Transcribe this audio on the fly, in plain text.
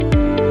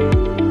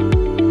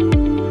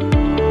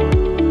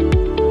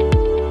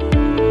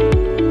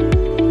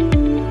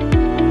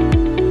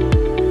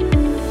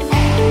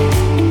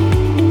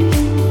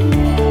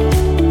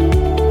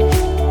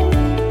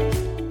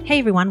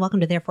everyone. Welcome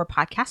to Therefore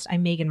Podcast.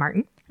 I'm Megan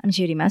Martin. I'm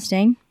Judy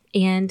Mustang.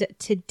 And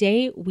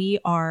today we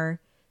are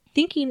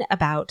thinking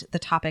about the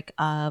topic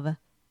of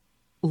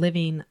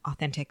living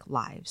authentic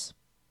lives.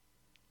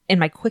 In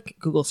my quick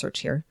Google search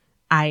here,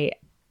 I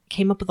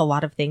came up with a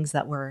lot of things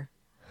that were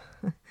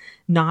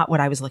not what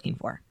I was looking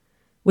for,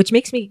 which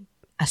makes me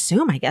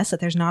assume, I guess,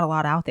 that there's not a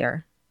lot out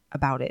there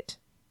about it,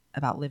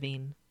 about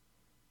living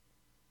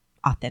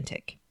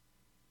authentic.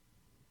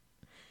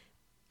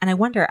 And I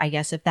wonder, I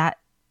guess, if that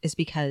is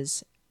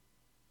because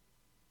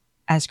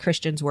as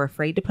Christians, we're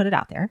afraid to put it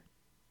out there,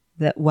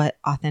 that what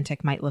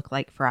authentic might look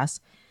like for us.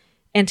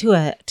 And to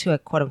a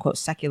quote unquote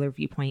secular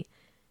viewpoint,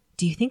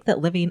 do you think that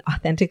living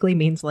authentically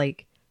means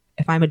like,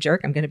 if I'm a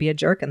jerk, I'm going to be a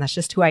jerk and that's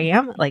just who I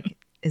am? Like,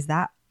 is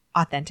that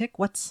authentic?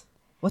 What's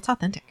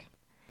authentic?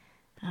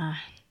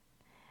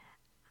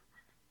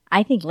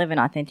 I think living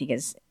authentic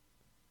is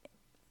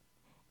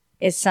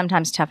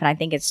sometimes tough, and I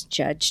think it's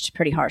judged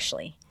pretty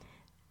harshly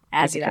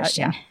as a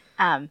Christian.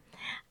 Yeah.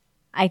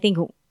 I think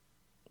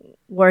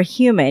we're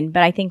human,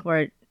 but I think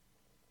we're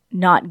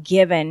not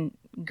given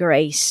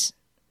grace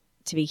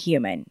to be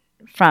human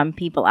from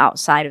people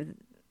outside of,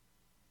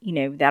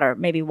 that are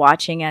maybe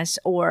watching us,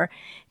 or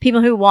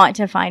people who want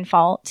to find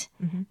fault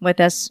with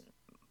us.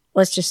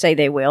 Let's just say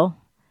they will.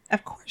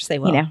 Of course they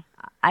will.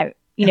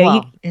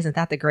 Isn't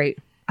that the great?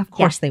 Of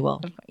course they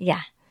will.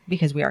 Yeah.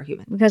 Because we are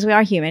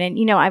human.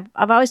 And,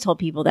 I've always told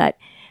people that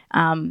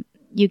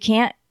you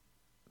can't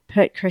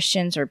put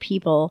Christians or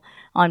people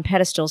on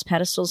pedestals.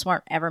 Pedestals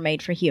weren't ever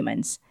made for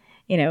humans.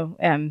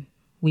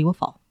 We will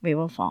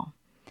fall.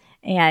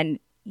 And,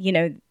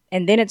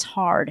 and then it's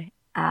hard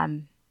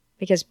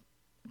because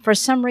for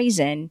some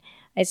reason,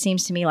 it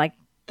seems to me like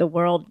the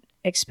world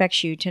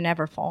expects you to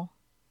never fall.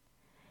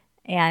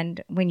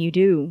 And when you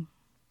do,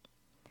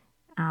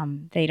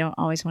 they don't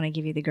always want to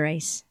give you the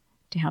grace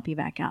to help you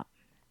back up.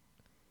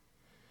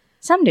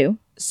 Some do.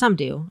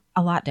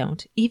 A lot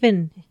don't.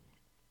 Even,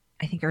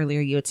 I think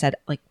earlier you had said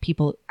like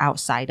people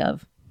outside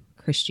of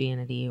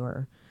Christianity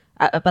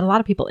but a lot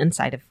of people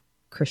inside of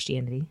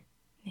Christianity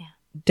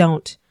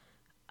don't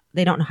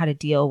know how to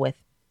deal with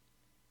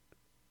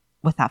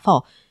that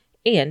fall.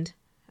 And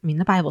I mean,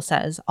 the Bible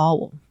says all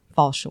will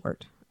fall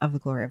short of the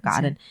glory of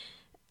God.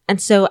 And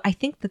so I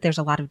think that there's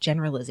a lot of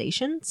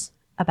generalizations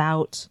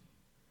about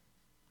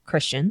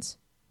Christians,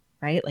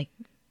 right? Like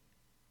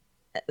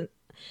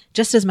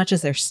just as much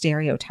as there's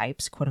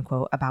stereotypes, quote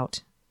unquote,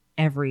 about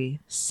every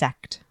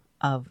sect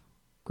of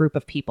group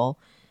of people,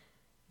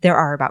 there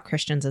are about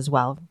Christians as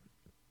well.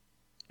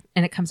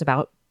 And it comes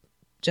about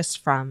just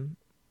from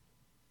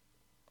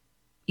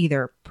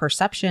either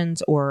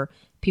perceptions or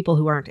people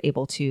who aren't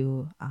able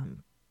to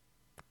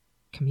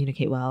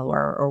communicate well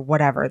or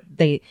whatever.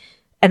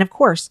 And of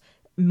course,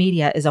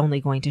 media is only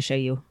going to show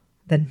you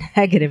the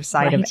negative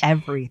side of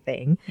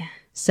everything. Yeah.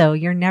 So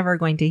you're never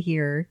going to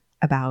hear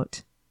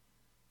about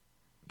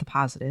the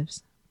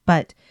positives.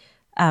 But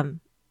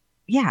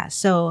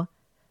so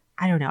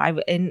I don't know.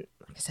 Like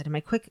I said, in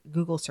my quick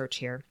Google search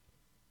here,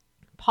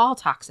 Paul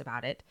talks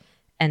about it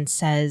and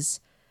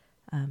says,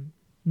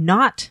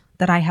 not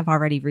that I have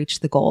already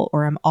reached the goal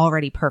or am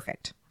already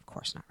perfect. Of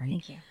course not, right?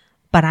 Thank you.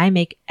 But I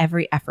make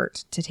every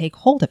effort to take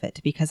hold of it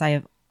because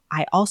I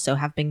also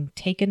have been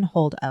taken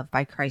hold of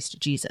by Christ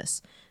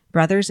Jesus.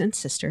 Brothers and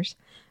sisters,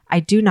 I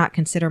do not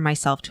consider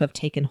myself to have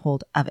taken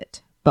hold of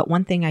it. But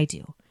one thing I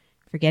do,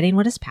 forgetting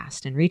what is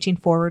past and reaching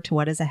forward to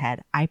what is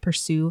ahead, I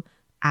pursue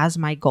as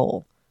my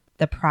goal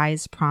the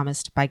prize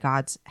promised by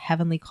God's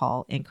heavenly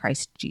call in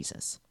Christ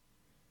Jesus.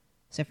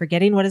 So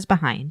forgetting what is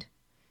behind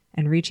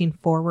and reaching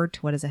forward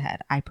to what is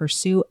ahead, I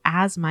pursue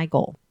as my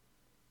goal.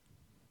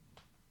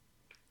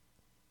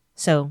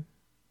 So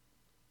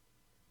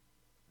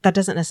that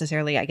doesn't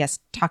necessarily, I guess,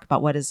 talk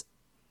about what is,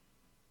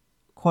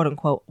 quote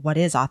unquote, what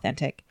is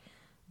authentic,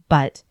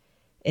 but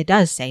it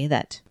does say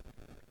that,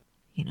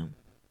 Well,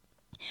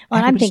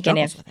 I'm thinking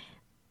of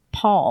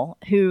Paul,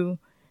 who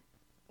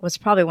was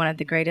probably one of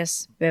the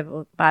greatest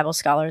Bible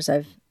scholars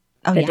of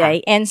the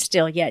day and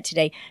still yet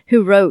today,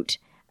 who wrote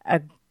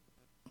a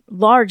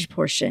large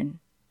portion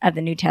of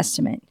the New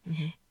Testament.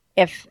 Mm-hmm.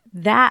 If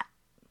that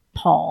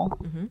Paul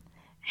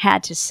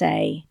had to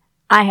say,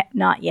 I have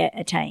not yet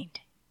attained,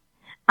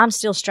 I'm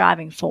still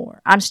striving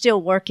for, I'm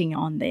still working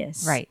on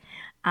this. Right.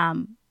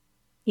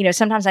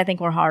 Sometimes I think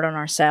we're hard on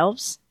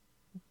ourselves.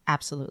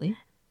 Absolutely.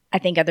 I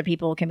think other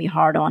people can be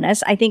hard on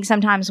us. I think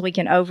sometimes we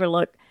can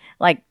overlook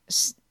like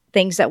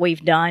things that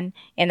we've done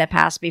in the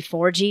past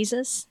before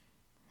Jesus.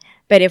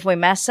 But if we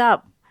mess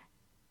up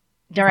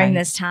during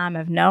this time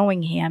of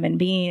knowing him and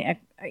being,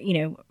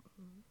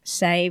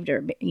 saved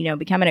or,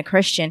 becoming a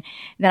Christian,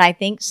 then I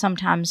think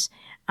sometimes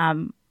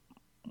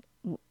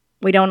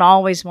we don't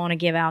always want to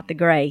give out the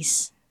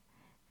grace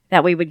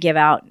that we would give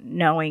out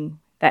knowing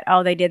that,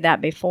 they did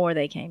that before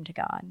they came to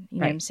God. You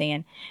know what I'm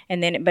saying?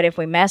 And then, but if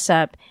we mess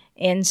up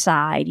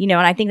inside, and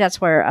I think that's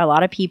where a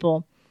lot of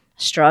people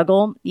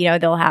struggle.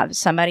 They'll have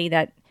somebody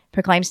that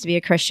proclaims to be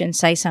a Christian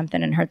say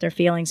something and hurt their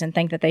feelings and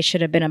think that they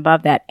should have been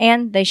above that.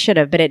 And they should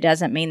have, but it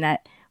doesn't mean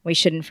that we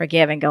shouldn't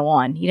forgive and go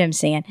on. You know what I'm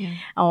saying? Yeah.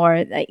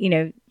 Or,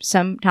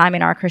 sometime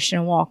in our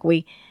Christian walk,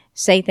 we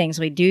say things,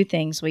 we do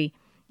things, we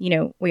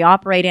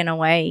operate in a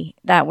way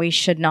that we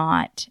should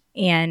not.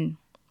 And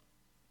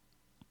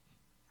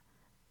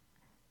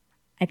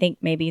I think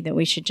maybe that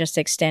we should just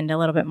extend a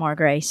little bit more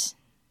grace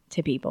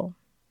to people.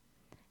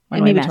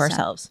 And maybe to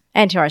ourselves.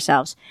 And to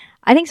ourselves.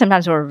 I think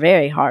sometimes we're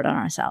very hard on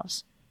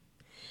ourselves.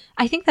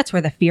 I think that's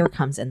where the fear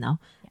comes in, though.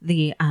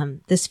 The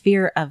this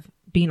fear of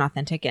being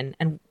authentic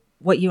and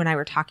what you and I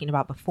were talking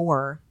about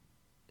before,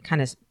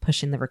 kind of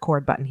pushing the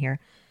record button here,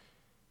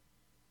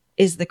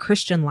 is the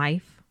Christian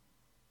life,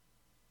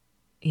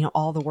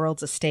 all the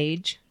world's a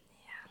stage.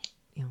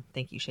 Yeah.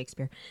 Thank you,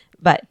 Shakespeare.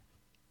 But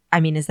I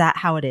mean, is that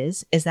how it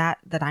is? Is that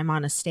I'm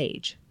on a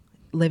stage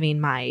living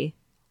my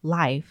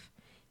life,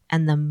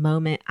 and the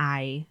moment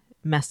I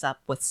mess up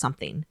with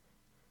something,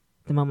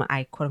 the moment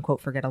I quote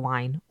unquote forget a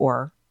line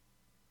or,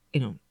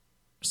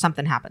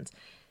 something happens,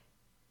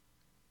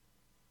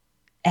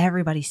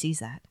 everybody sees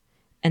that.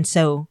 And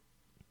so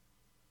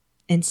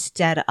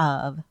instead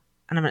of,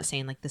 and I'm not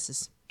saying like this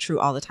is true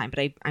all the time,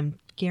 but I'm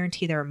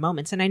guarantee there are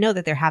moments, and I know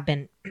that there have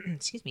been,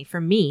 excuse me, for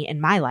me in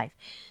my life,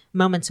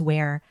 moments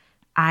where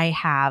I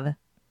have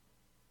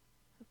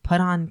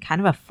put on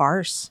kind of a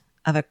farce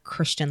of a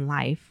Christian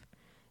life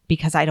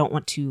because I don't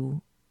want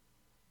to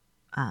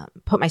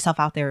put myself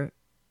out there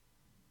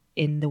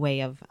in the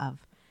way of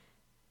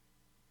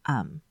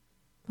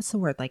what's the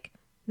word, like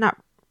not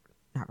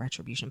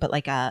retribution, but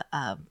like a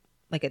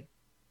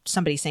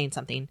somebody saying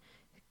something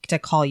to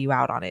call you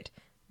out on it.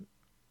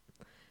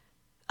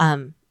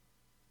 I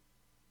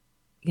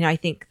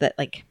think that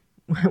like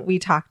we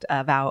talked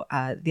about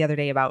the other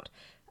day about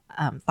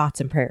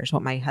thoughts and prayers,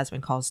 what my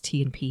husband calls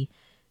T and P,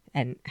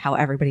 and how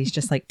everybody's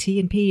just like T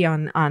and P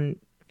on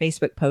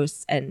Facebook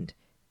posts,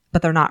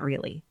 but they're not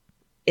really.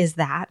 Is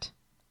that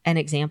an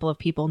example of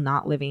people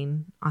not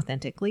living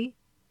authentically?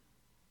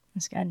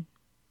 That's good.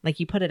 Like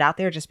you put it out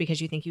there just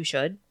because you think you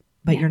should,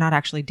 but you're not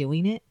actually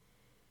doing it.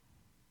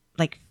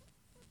 Like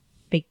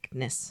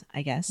fakeness,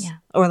 I guess. Yeah.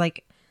 Or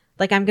like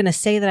I'm going to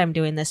say that I'm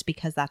doing this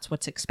because that's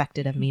what's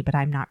expected of me, but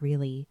I'm not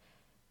really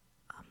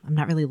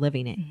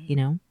living it,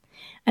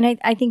 And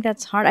I think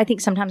that's hard. I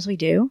think sometimes we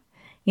do.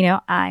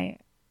 I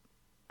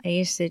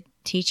used to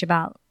teach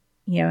about,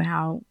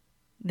 how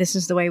this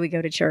is the way we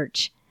go to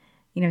church.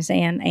 You know what I'm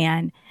saying?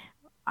 And,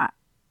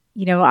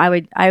 I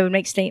would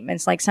make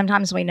statements like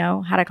sometimes we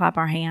know how to clap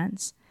our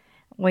hands.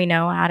 We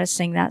know how to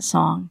sing that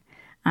song.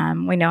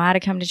 We know how to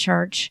come to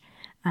church.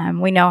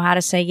 We know how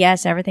to say,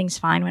 yes, everything's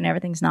fine when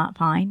everything's not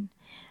fine.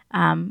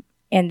 And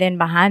then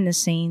behind the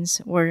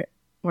scenes, we're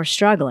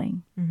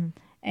struggling. Mm-hmm.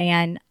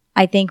 And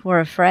I think we're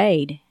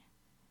afraid.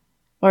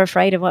 We're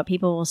afraid of what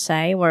people will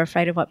say. We're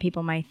afraid of what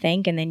people may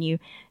think. And then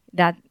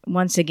that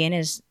once again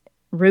is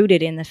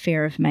rooted in the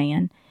fear of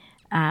man,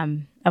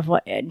 of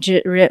what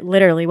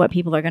literally what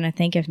people are going to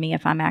think of me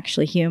if I'm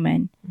actually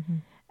human.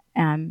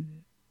 Mm-hmm.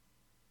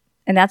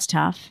 And that's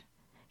tough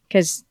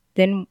because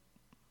then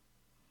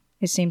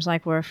it seems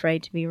like we're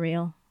afraid to be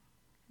real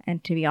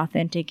and to be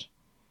authentic.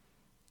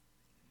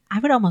 I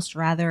would almost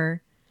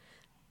rather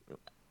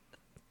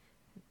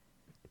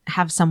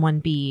have someone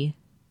be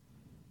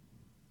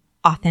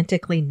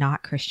authentically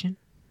not Christian.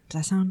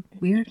 Does that sound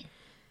weird?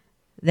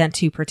 Than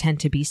to pretend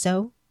to be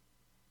so.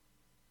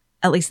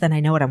 At least then I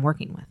know what I'm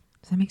working with.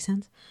 Does that make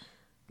sense?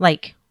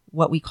 Like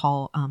what we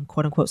call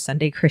quote unquote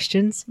Sunday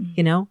Christians,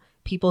 mm-hmm.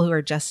 People who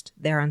are just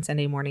there on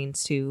Sunday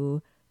mornings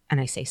to, and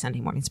I say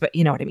Sunday mornings, but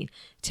you know what I mean,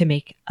 to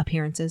make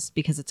appearances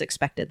because it's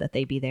expected that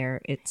they be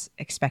there. It's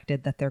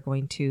expected that they're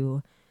going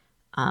to,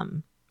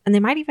 and they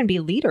might even be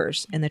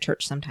leaders in the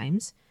church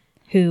sometimes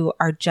who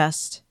are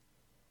just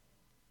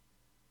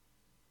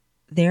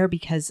there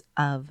because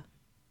of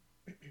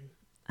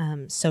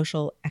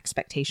social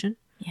expectation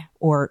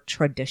or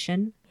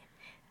tradition.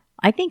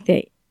 I think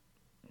that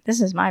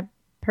this is my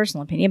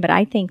personal opinion, but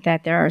I think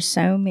that there are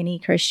so many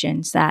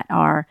Christians that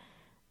are,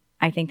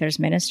 I think there's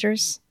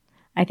ministers.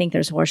 I think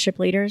there's worship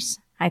leaders.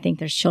 I think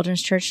there's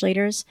children's church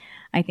leaders.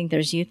 I think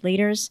there's youth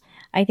leaders.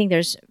 I think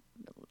there's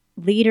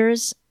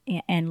leaders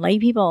and lay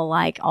people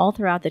alike all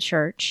throughout the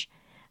church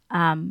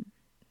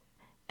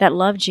that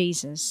love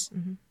Jesus.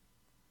 Mm-hmm.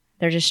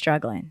 They're just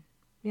struggling.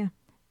 Yeah.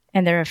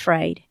 And they're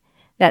afraid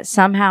that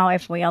somehow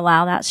if we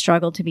allow that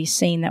struggle to be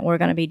seen, that we're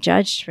going to be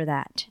judged for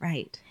that.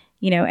 Right.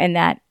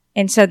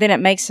 And so then it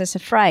makes us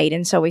afraid.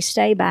 And so we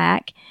stay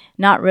back,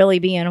 not really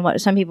being what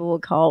some people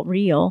would call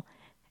real.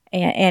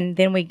 And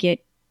then we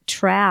get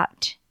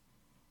trapped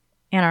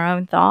in our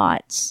own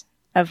thoughts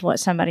of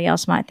what somebody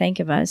else might think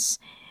of us.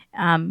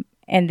 And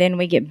then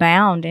we get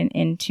bound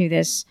into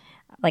this,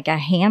 like a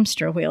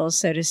hamster wheel,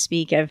 so to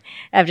speak, of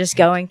just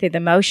going through the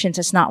motions.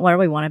 It's not where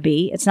we want to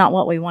be. It's not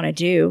what we want to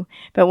do,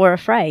 but we're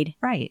afraid.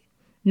 Right.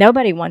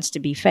 Nobody wants to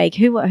be fake.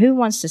 Who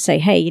wants to say,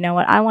 hey, you know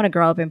what? I want to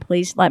grow up and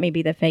please let me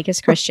be the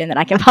fakest Christian that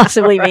I can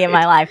possibly be in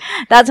my life.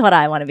 That's what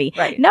I want to be.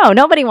 Right. No,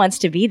 nobody wants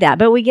to be that,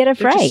 but we get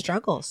afraid. Just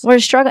struggles. We're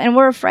struggling and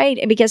we're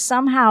afraid because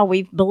somehow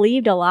we've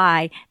believed a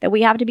lie that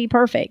we have to be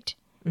perfect.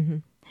 Mm-hmm.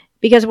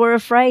 because we're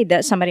afraid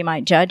that somebody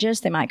might judge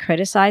us, they might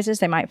criticize us,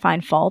 they might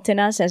find fault in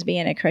us as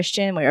being a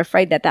Christian. We're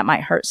afraid that that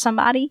might hurt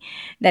somebody,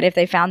 that if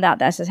they found out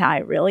this is how I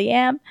really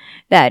am,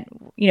 that,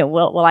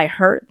 will I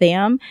hurt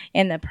them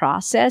in the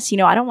process?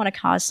 I don't want to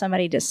cause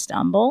somebody to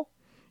stumble.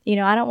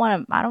 I don't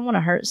want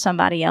to hurt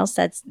somebody else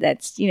that's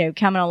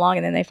coming along,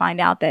 and then they find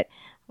out that,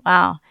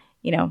 wow,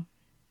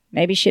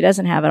 maybe she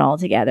doesn't have it all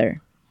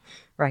together.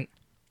 Right.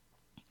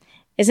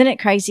 Isn't it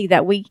crazy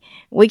that we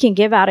can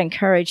give out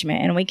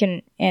encouragement, and we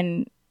can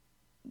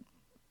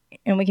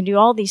do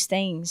all these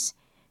things,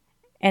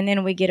 and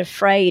then we get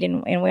afraid,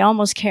 and we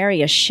almost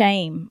carry a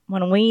shame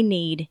when we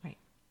need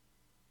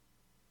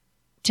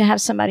to have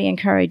somebody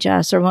encourage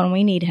us, or when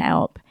we need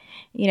help.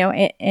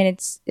 And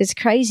it's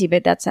crazy,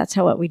 but that's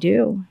how what we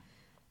do.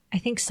 I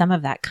think some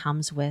of that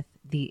comes with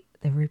the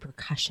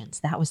repercussions.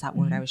 That was that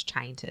word I was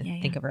trying to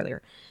think of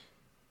earlier.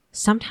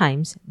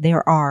 Sometimes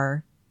there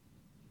are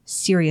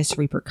serious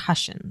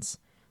repercussions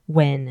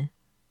when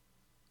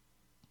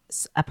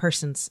a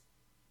person's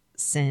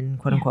sin,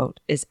 quote unquote,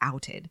 is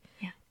outed.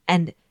 Yeah.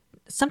 And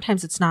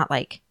sometimes it's not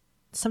like,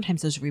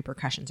 sometimes those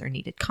repercussions are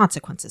needed,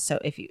 consequences. So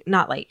if you,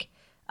 not like,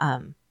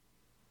 sin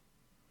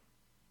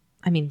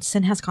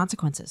has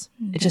consequences.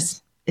 It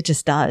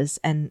just does.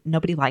 And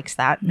nobody likes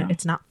that. No.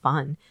 It's not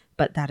fun,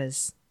 but that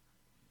is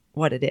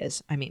what it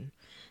is.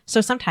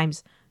 So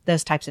sometimes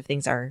those types of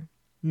things are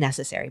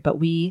necessary, but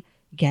we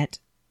get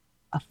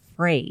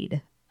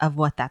afraid of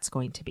what that's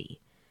going to be.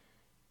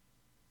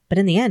 But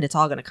in the end, it's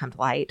all going to come to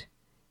light,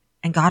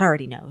 and God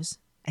already knows.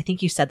 I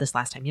think you said this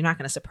last time. You're not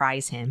going to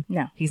surprise him.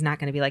 No. He's not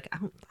going to be like,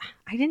 oh,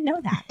 I didn't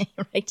know that.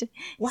 Right.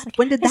 What?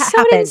 When did that happen?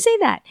 Somebody didn't say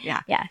that.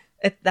 Yeah. Yeah.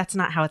 That's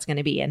not how it's going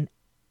to be. And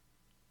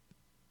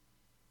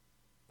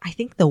I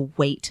think the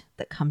weight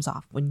that comes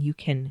off when you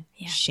can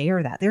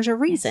share that, there's a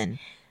reason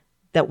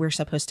that we're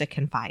supposed to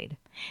confide.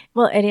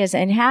 Well, it is.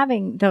 And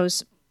having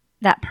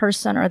that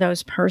person or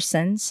those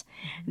persons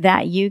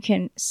that you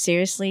can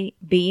seriously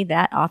be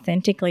that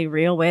authentically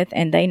real with,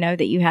 and they know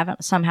that you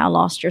haven't somehow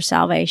lost your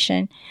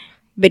salvation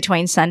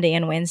between Sunday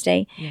and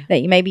Wednesday,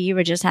 that maybe you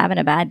were just having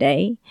a bad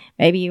day.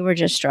 Maybe you were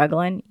just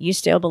struggling. You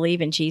still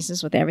believe in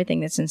Jesus with everything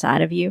that's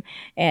inside of you.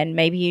 And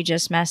maybe you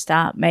just messed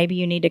up. Maybe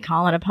you need to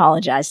call and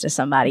apologize to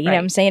somebody. You know what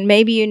I'm saying?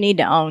 Maybe you need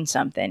to own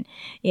something.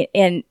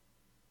 And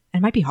it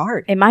might be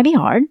hard. It might be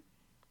hard.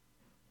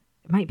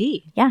 It might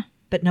be. Yeah.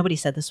 But nobody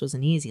said this was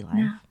an easy life.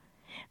 No.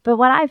 But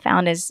what I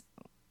found is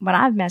when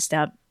I've messed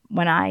up,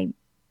 when I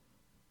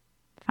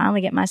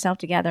finally get myself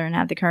together and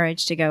have the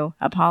courage to go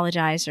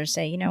apologize or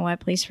say, you know what,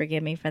 please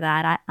forgive me for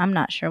that. I'm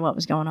not sure what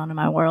was going on in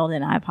my world,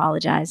 and I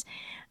apologize.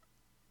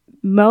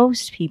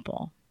 Most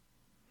people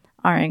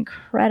are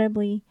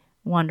incredibly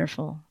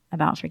wonderful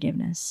about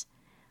forgiveness.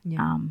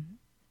 Yeah.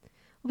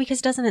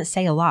 Because doesn't it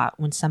say a lot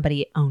when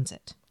somebody owns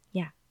it?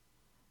 Yeah.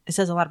 It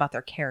says a lot about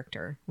their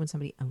character when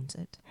somebody owns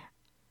it.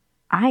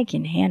 I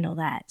can handle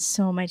that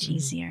so much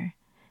easier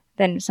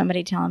than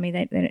somebody telling me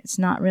that it's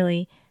not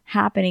really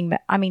happening.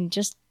 But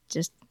just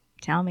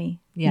tell me.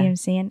 Yeah. You know what I'm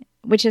saying?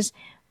 Which is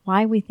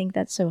why we think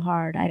that's so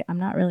hard. I'm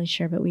not really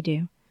sure, but we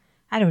do.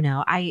 I don't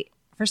know.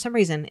 For some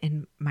reason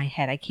in my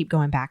head, I keep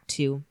going back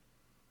to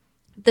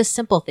the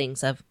simple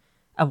things of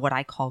what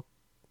I call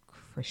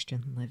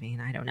Christian living.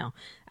 I don't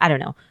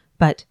know.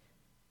 But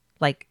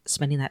like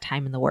spending that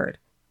time in the Word,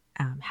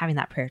 having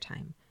that prayer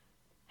time,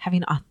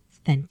 having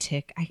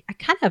authentic. I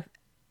kind of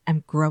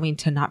am growing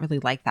to not really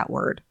like that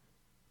word,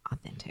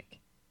 authentic.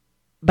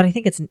 But I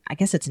think I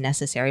guess it's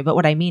necessary. But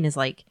what I mean is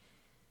like,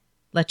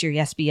 let your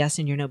yes be yes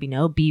and your no be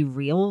no. Be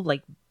real.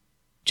 Like,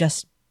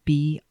 just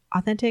be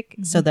authentic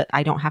so that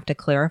I don't have to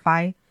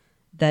clarify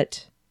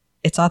that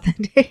it's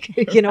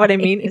authentic. You know what I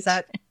mean? Does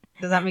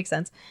that make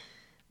sense?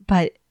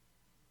 But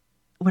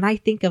when I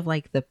think of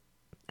like the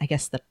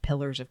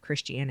pillars of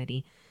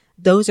Christianity,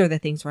 those are the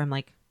things where I'm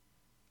like,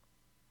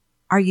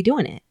 are you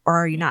doing it or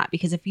are you not?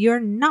 Because if you're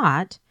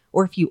not,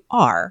 or if you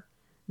are,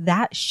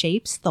 that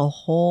shapes the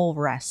whole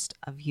rest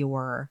of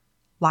your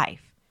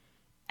life.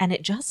 And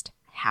it just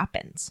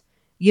happens.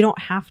 You don't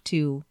have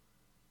to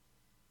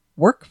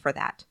work for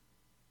that,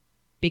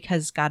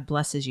 because God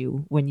blesses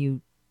you when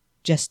you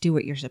just do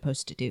what you're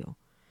supposed to do.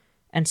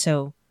 And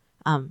so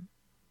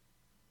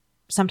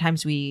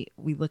sometimes we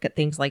look at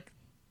things like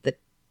the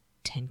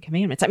 10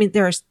 Commandments. I mean,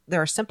 there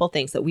are simple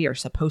things that we are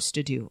supposed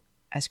to do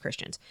as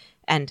Christians.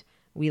 And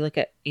we look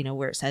at,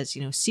 where it says,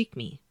 seek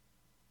me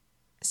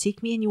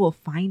and you will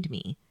find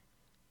me.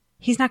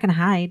 He's not going to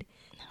hide.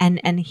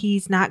 And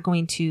he's not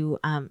going to,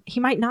 he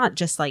might not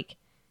just like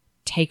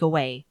take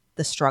away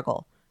the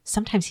struggle.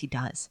 Sometimes he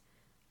does.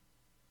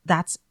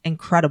 That's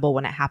incredible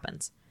when it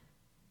happens.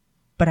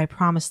 But I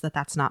promise that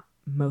that's not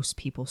most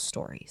people's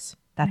stories.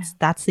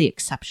 That's the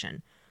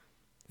exception.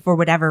 For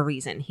whatever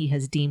reason, he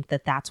has deemed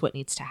that that's what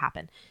needs to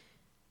happen.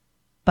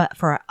 But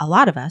for a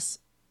lot of us,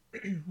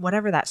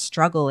 whatever that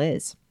struggle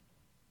is,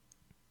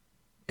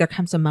 there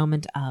comes a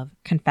moment of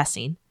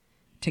confessing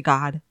to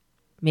God,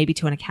 maybe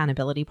to an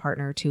accountability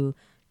partner, to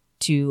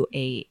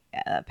a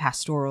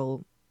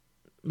pastoral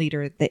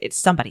leader. That it's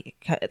somebody.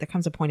 There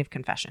comes a point of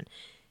confession,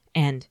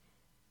 and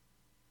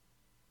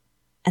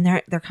And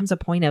there comes a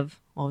point of,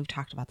 well, we've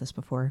talked about this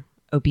before,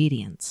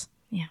 obedience.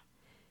 Yeah.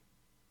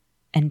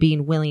 And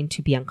being willing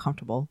to be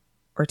uncomfortable,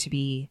 or to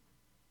be,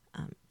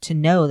 to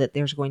know that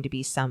there's going to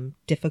be some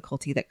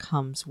difficulty that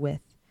comes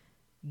with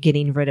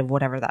getting rid of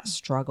whatever that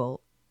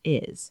struggle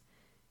is.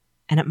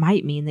 And it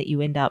might mean that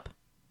you end up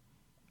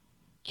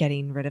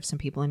getting rid of some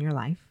people in your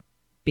life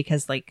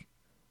because, like,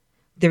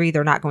 they're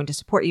either not going to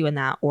support you in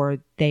that, or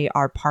they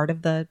are part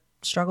of the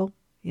struggle,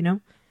 you know?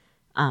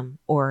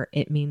 Or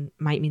it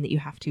might mean that you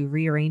have to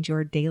rearrange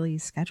your daily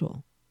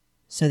schedule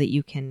so that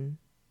you can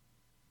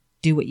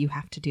do what you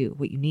have to do,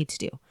 what you need to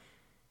do.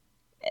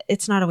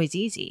 It's not always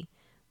easy,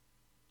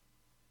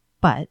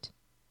 but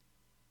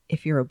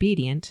if you're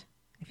obedient,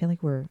 I feel like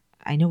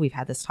I know we've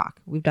had this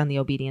talk. We've done the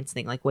obedience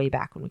thing like way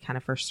back when we kind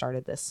of first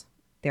started this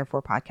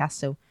Therefore podcast.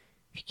 So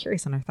if you're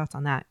curious on our thoughts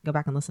on that, go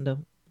back and listen to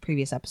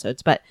previous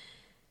episodes. But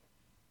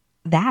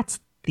that's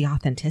the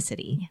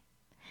authenticity. Yeah.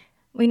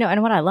 We know,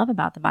 and what I love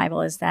about the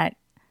Bible is that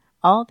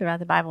all throughout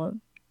the Bible,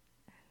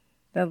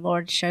 the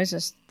Lord shows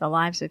us the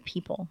lives of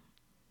people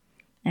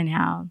and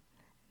how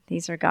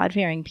these are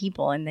God-fearing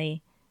people, and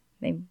they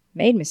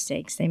made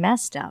mistakes, they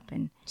messed up,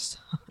 and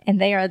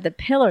they are the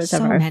pillars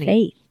of our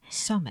faith.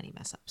 So many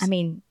mess ups. I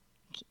mean,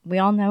 we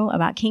all know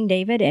about King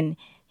David, and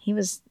he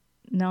was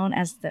known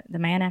as the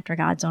man after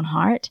God's own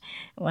heart.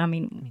 Well, I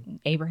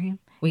mean Abraham.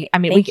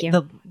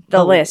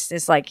 The list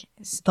is like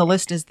the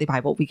list is the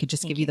Bible. We could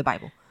just give you the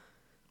Bible.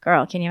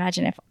 Girl, can you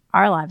imagine if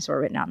our lives were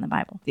written out in the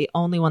Bible? The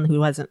only one who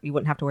you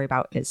wouldn't have to worry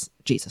about is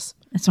Jesus.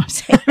 That's what I'm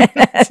saying.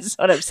 That's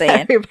what I'm saying.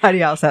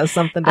 Everybody else has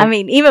something. I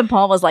mean, even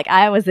Paul was like,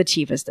 I was the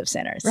chiefest of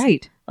sinners.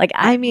 Right. Like,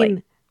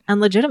 and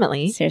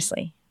legitimately.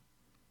 Seriously.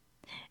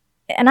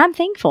 And I'm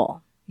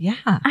thankful. Yeah.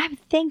 I'm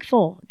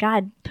thankful.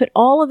 God put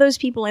all of those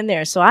people in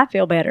there, so I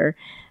feel better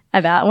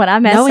about when I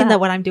mess knowing up. that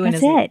what I'm doing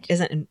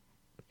isn't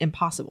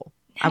impossible.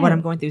 No. What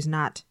I'm going through is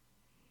not.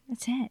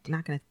 That's it.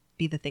 Not going to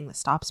be the thing that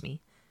stops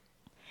me.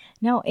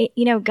 No,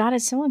 God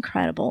is so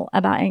incredible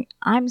about.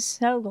 I'm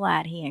so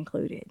glad He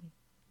included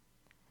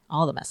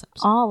all the mess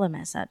ups. All the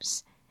mess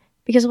ups,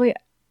 because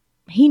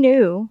He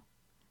knew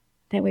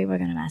that we were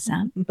going to mess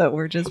up. That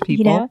we're just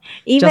people,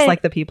 just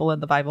like the people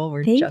in the Bible.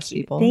 We're just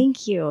people.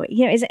 Thank you.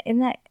 Isn't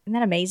that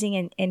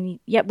amazing? And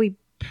yet we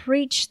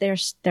preach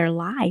their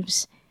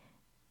lives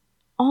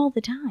all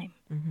the time.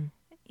 Mm-hmm.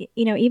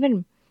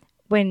 Even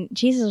when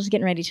Jesus was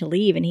getting ready to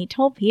leave, and He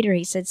told Peter,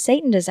 He said,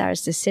 "Satan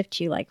desires to sift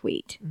you like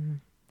wheat." Mm-hmm.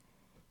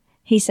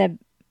 He said,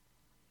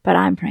 "But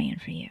I'm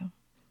praying for you,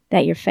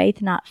 that your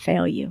faith not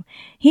fail you."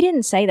 He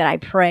didn't say that I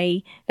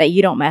pray that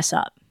you don't mess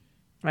up.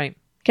 Right.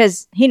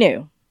 Because He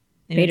knew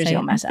Peter's going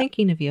to mess up. I'm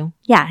thinking of you.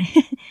 Yeah.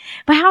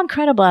 But how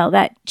incredible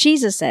that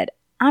Jesus said,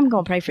 "I'm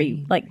going to pray for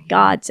you." Like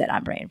God said,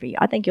 "I'm praying for you.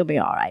 I think you'll be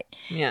all right."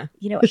 Yeah.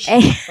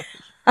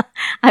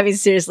 I mean,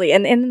 seriously.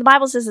 And the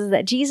Bible says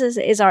that Jesus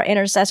is our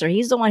intercessor.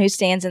 He's the one who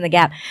stands in the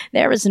gap.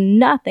 There is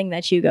nothing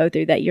that you go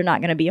through that you're not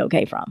going to be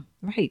okay from.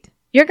 Right.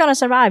 You're going to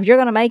survive. You're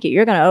going to make it.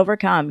 You're going to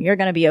overcome. You're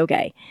going to be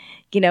okay.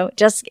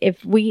 Just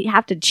if we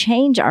have to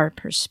change our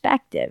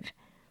perspective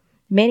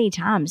many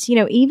times,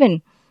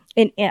 even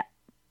in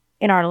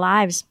our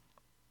lives,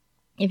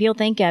 if you'll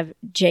think of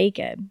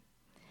Jacob,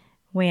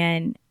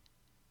 when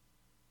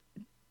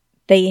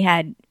they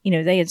had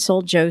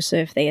sold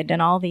Joseph, they had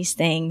done all these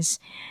things,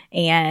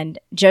 and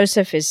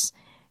Joseph is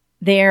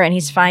there and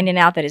he's finding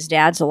out that his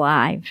dad's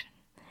alive,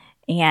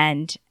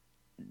 and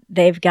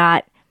they've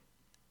got,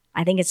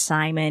 I think it's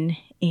Simon,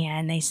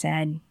 and he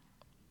said,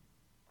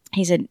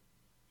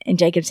 and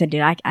Jacob said,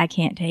 "Dude, I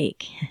can't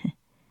take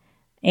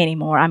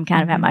anymore. I'm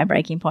kind of at my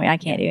breaking point. I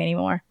can't do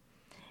anymore."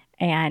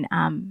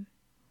 And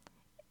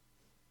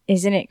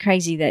isn't it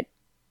crazy that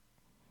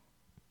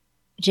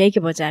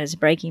Jacob was at his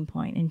breaking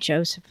point and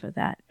Joseph was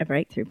at a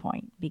breakthrough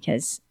point,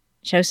 because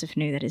Joseph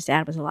knew that his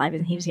dad was alive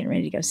and he was getting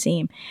ready to go see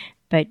him,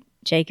 but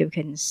Jacob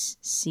couldn't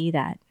see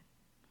that.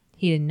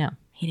 He didn't know.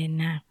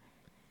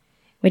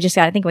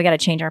 I think we got to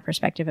change our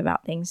perspective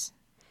about things.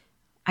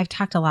 I've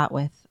talked a lot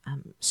with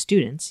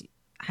students,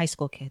 high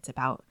school kids,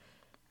 about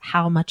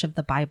how much of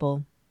the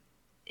Bible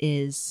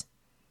is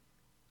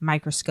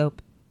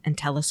microscope and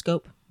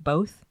telescope,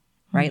 both,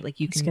 right?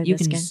 Like you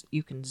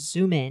can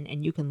zoom in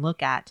and you can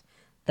look at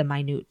the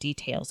minute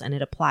details and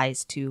it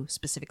applies to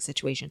specific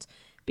situations,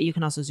 but you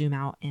can also zoom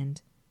out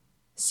and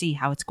see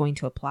how it's going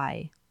to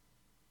apply.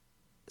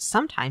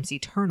 Sometimes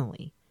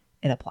eternally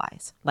it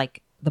applies.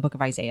 Like the book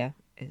of Isaiah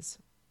is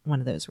one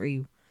of those where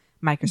you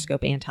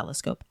microscope and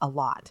telescope a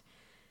lot.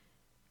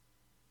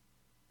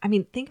 I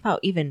mean, think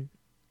about even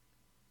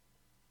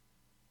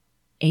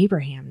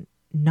Abraham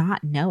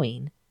not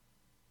knowing.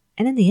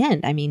 And in the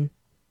end, I mean,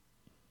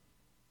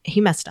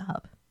 he messed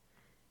up.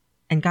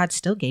 And God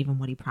still gave him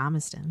what he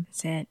promised him.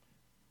 That's it.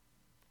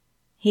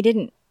 He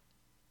didn't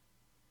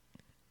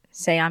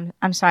say,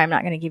 I'm sorry, I'm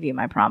not going to give you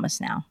my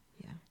promise now.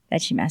 Yeah.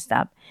 That you messed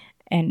up.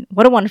 And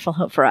what a wonderful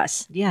hope for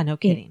us. Yeah, no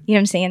kidding. You know what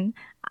I'm saying?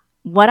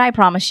 What I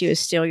promise you is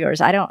still yours.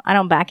 I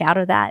don't back out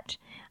of that.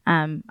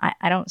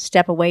 I don't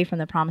step away from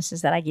the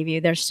promises that I give you.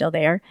 They're still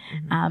there.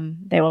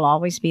 Mm-hmm. They will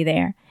always be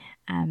there.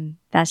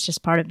 That's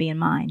just part of being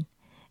mine.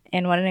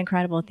 And what an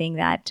incredible thing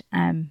that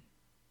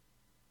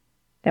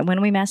that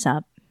when we mess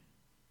up,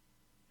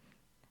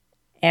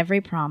 every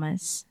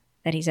promise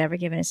that he's ever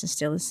given us is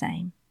still the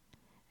same.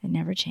 It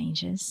never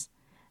changes.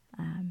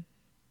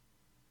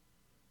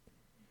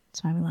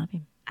 That's why we love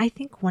him. I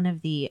think one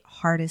of the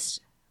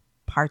hardest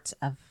parts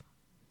of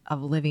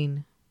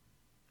living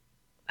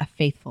a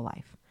faithful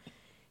life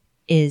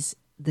is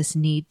this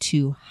need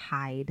to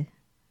hide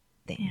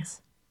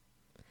things.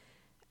 Yeah.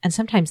 And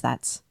sometimes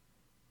that's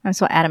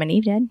what Adam and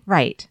Eve did.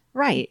 Right.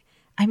 I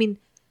mean,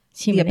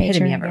 it's the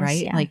epitome of it,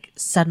 right? Yeah. Like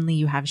suddenly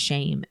you have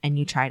shame and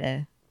you try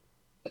to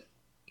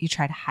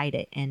hide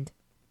it. And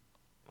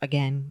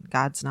again,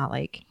 God's not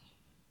like,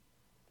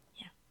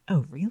 yeah,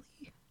 oh, really?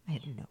 I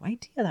had no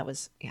idea that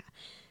was, yeah.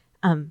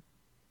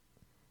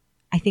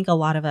 I think a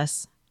lot of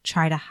us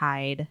try to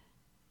hide,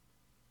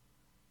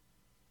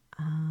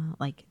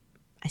 like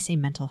I say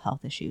mental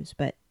health issues,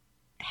 but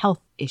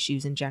health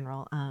issues in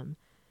general,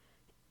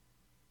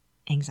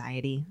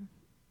 anxiety,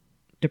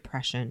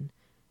 depression.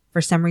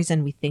 For some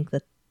reason, we think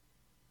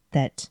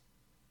that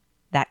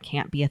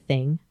can't be a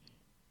thing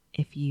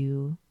if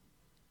you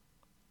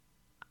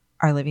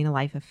are living a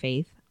life of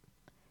faith.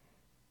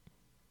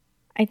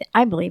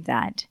 I believe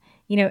that,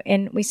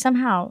 and we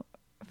somehow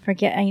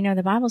forget,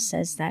 the Bible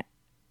says that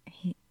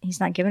he's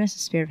not given us a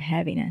spirit of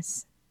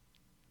heaviness.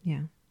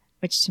 Yeah.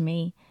 Which to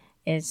me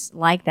is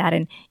like that.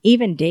 And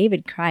even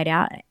David cried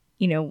out,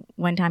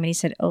 one time and he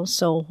said, "Oh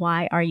soul,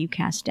 why are you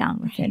cast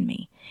down within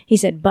me?" He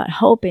said, "But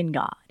hope in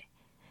God."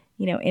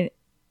 And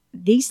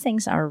these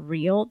things are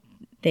real.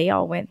 They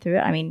all went through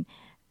it. I mean,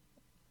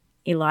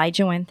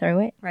 Elijah went through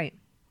it. Right.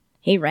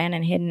 He ran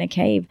and hid in a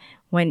cave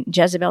when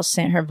Jezebel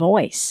sent her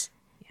voice.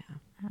 Yeah.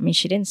 I mean,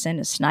 she didn't send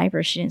a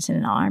sniper. She didn't send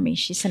an army.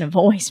 She sent a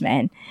voice,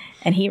 man.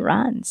 And he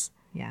runs.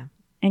 Yeah.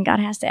 And God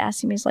has to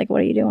ask him, he's like,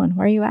 "What are you doing?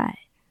 Where are you at?"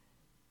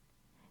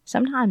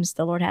 Sometimes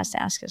the Lord has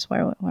to ask us,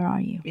 where are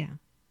you? Yeah.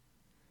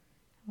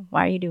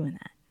 Why are you doing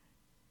that?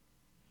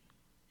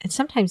 And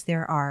sometimes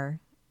there are,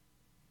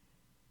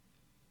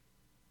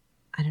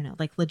 I don't know,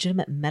 like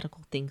legitimate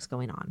medical things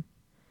going on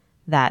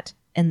that,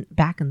 and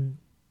back in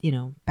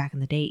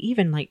the day,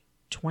 even like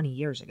 20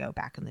 years ago,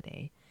 back in the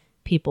day,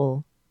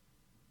 people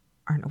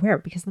aren't aware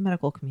because the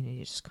medical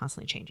community is just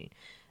constantly changing.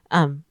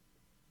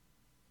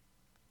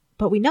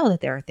 But we know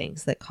that there are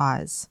things that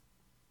cause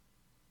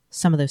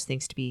some of those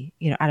things to be,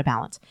 out of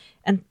balance.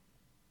 And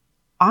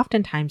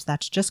oftentimes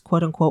that's just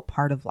quote unquote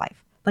part of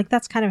life. Like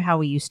that's kind of how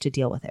we used to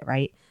deal with it,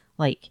 right?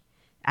 Like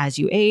as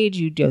you age,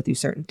 you go through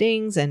certain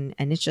things and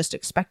it's just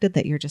expected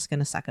that you're just going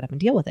to suck it up and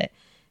deal with it.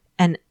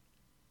 And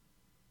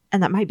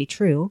that might be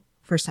true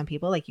for some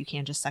people, like you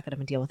can just suck it up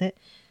and deal with it.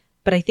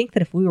 But I think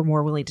that if we were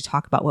more willing to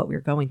talk about what we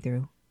were going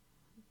through,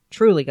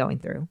 truly going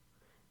through,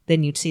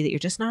 then you'd see that you're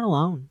just not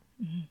alone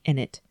in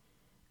it.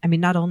 I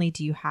mean, not only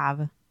do you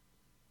have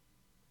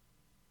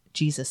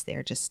Jesus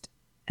there just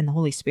and the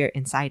Holy Spirit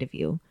inside of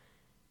you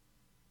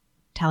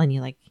telling you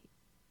like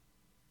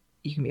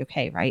you can be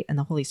okay, right? And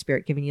the Holy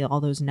Spirit giving you all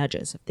those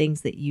nudges of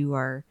things that you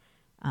are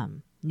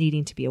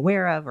needing to be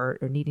aware of or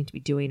needing to be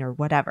doing or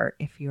whatever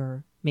if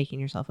you're making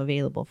yourself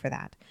available for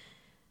that.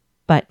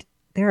 But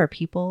there are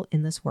people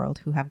in this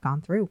world who have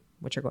gone through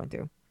what you're going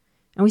through.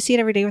 And we see it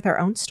every day with our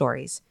own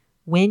stories.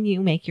 When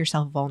you make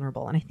yourself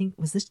vulnerable, and I think,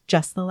 was this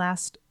just the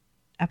last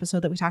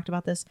episode that we talked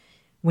about this?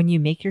 When you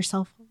make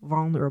yourself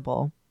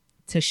vulnerable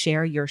to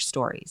share your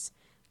stories,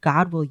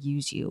 God will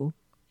use you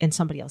in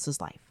somebody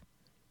else's life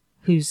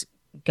who's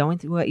going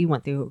through what you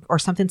went through or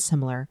something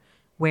similar,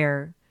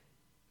 where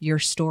your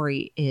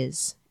story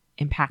is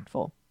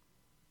impactful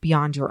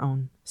beyond your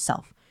own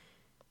self.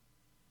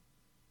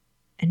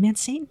 And man,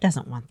 Satan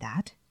doesn't want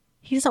that.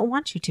 He doesn't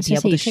want you to be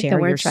able to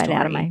share your story. Right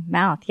out of my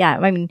mouth. Yeah.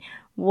 I mean,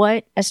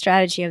 what a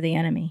strategy of the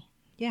enemy.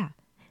 Yeah.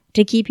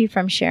 To keep you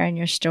from sharing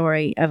your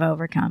story of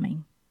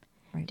overcoming.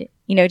 Right.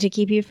 To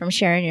keep you from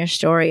sharing your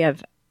story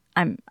of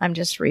I'm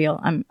just real.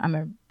 I'm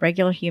a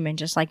regular human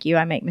just like you.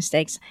 I make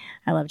mistakes.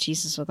 I love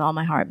Jesus with all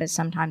my heart, but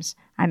sometimes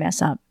I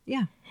mess up.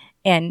 Yeah.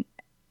 And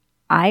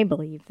I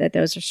believe that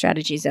those are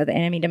strategies of the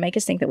enemy to make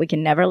us think that we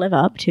can never live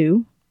up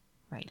to.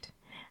 Right.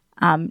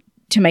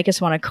 To make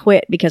us want to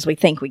quit because we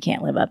think we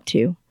can't live up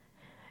to,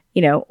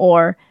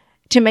 or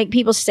to make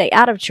people stay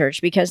out of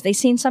church because they've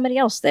seen somebody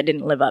else that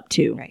didn't live up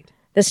to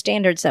the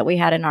standards that we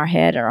had in our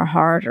head or our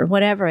heart or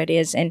whatever it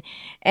is.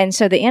 And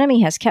so the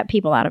enemy has kept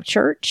people out of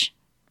church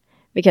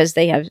because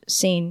they have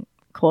seen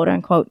quote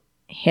unquote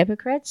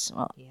hypocrites.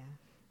 Well, yeah.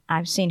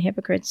 I've seen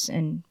hypocrites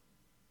in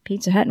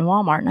Pizza Hut and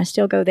Walmart and I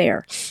still go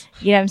there.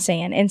 You know what I'm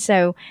saying? And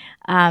so,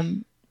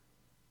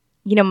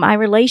 my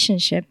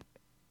relationship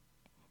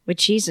with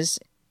Jesus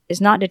is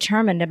not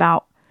determined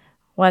about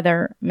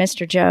whether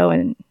Mr. Joe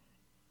and,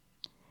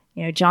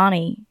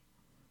 Johnny,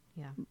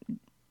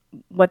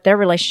 what their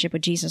relationship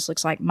with Jesus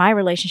looks like. My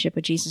relationship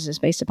with Jesus is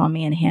based upon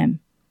me and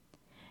him.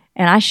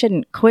 And I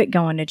shouldn't quit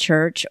going to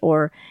church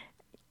or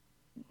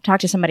talk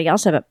to somebody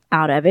else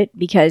out of it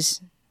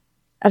because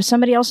of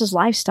somebody else's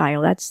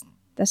lifestyle. That's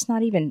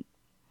not even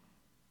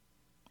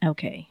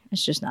okay.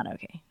 It's just not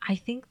okay. I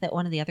think that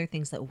one of the other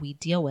things that we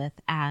deal with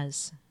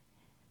as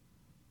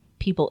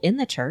people in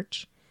the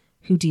church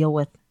who deal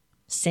with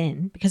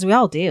sin, because we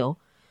all do,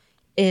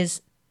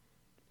 is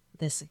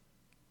this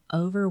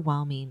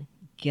overwhelming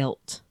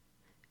guilt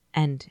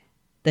and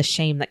the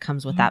shame that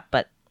comes with that,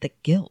 but the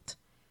guilt.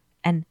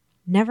 And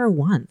never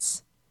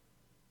once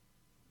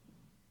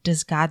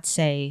does God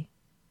say,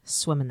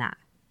 swim in that.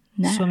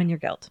 No. Swim in your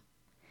guilt.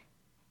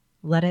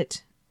 Let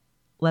it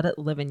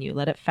live in you.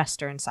 Let it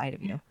fester inside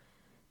of you.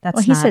 That's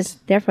well, he says,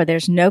 therefore,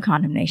 there's no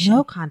condemnation.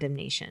 No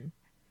condemnation.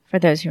 For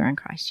those who are in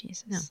Christ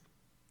Jesus. No.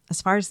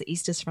 As far as the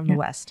east is from the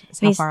west, is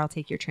how far I'll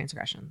take your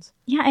transgressions.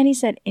 Yeah, and he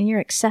said, and you're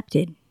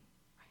accepted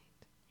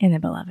in the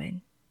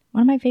beloved.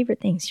 One of my favorite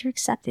things, you're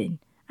accepted.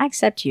 I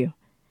accept you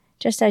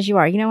just as you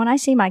are. You know, when I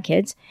see my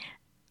kids,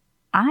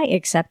 I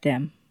accept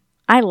them.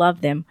 I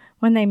love them.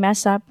 When they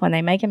mess up, when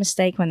they make a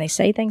mistake, when they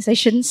say things they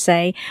shouldn't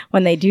say,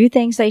 when they do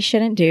things they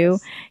shouldn't do,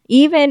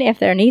 even if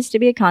there needs to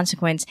be a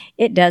consequence,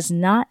 it does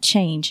not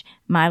change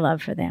my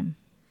love for them.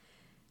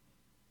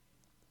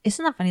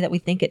 Isn't that funny that we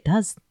think it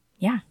does?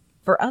 Yeah.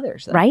 For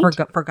others, though, right?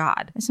 For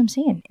God. That's what I'm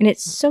saying. And it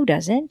so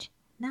doesn't.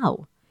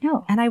 No.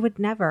 No. And I would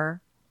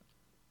never,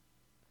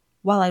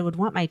 while I would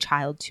want my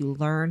child to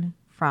learn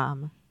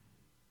from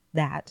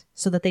that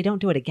so that they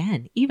don't do it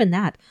again, even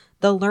that,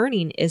 the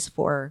learning is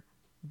for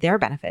their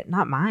benefit,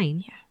 not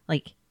mine. Yeah.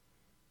 Like,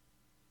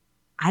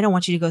 I don't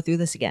want you to go through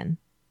this again.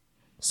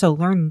 So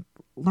learn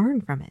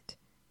from it.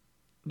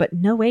 But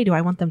no way do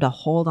I want them to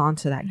hold on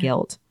to that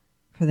guilt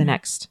for the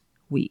next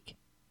week,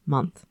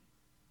 month,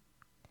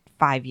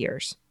 5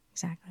 years.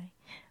 Exactly.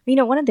 You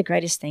know, one of the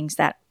greatest things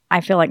that I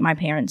feel like my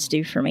parents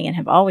do for me and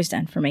have always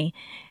done for me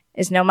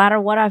is no matter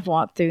what I've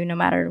walked through, no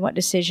matter what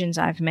decisions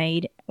I've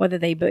made, whether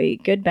they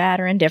be good, bad,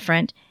 or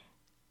indifferent,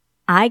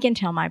 I can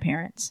tell my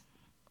parents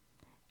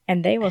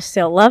and they will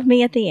still love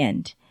me at the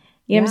end.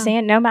 You know what I'm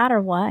saying? No matter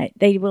what,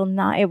 it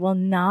will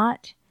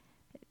not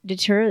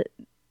deter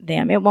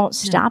them. It won't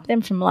stop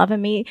them from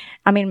loving me.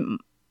 I mean,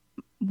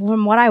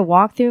 from what I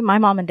walked through, my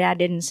mom and dad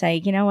didn't say,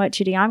 you know what,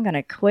 Judy, I'm going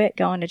to quit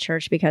going to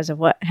church because of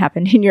what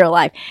happened in your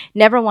life.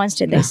 Never once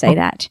did they say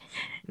that.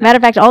 Matter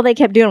of fact, all they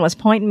kept doing was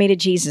pointing me to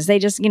Jesus. They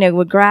just,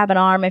 would grab an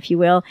arm, if you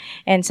will,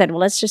 and said, well,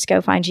 let's just go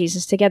find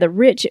Jesus together,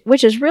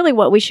 which is really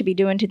what we should be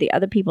doing to the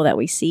other people that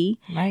we see,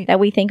 that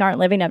we think aren't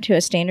living up to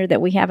a standard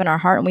that we have in our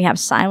heart, and we have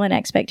silent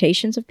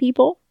expectations of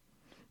people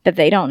that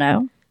they don't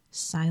know.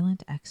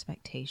 Silent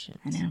expectations.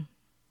 I know.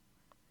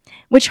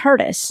 Which hurt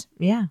us.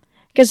 Yeah.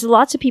 Because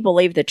lots of people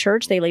leave the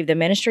church, they leave the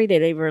ministry, they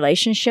leave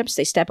relationships,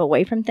 they step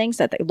away from things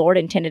that the Lord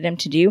intended them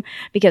to do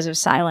because of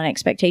silent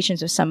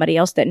expectations of somebody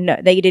else that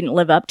they didn't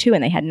live up to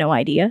and they had no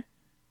idea.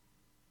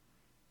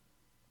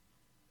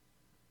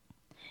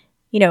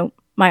 You know,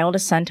 my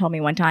oldest son told me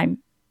one time,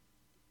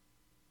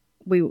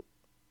 we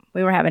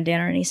were having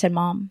dinner and he said,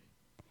 Mom,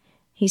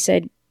 he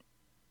said,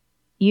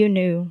 you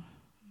knew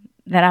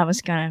that I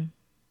was going to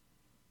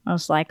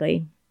most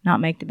likely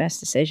not make the best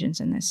decisions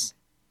in this.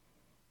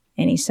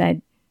 And he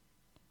said,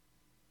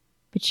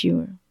 but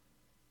you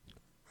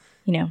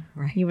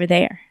were, you were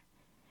there.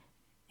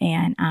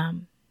 And, I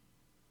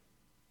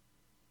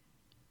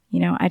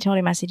told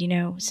him, I said,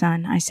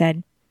 son, I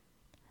said,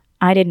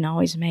 I didn't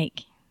always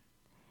make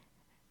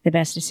the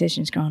best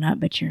decisions growing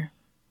up, but your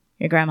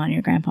grandma and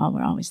your grandpa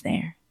were always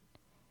there.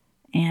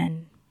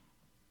 And,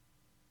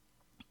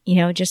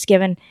 just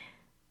giving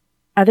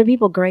other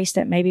people grace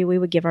that maybe we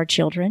would give our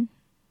children.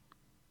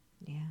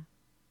 Yeah.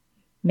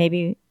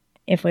 Maybe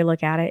if we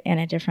look at it in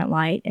a different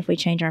light, if we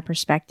change our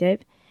perspective,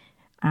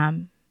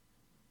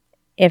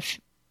 if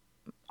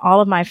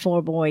all of my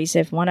 4 boys,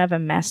 if one of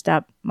them messed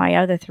up, my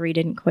other 3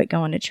 didn't quit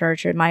going to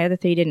church, or my other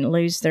 3 didn't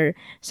lose their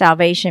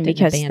salvation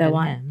because the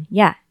one, him.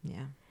 Yeah.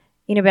 Yeah.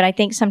 But I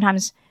think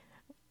sometimes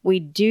we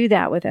do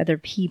that with other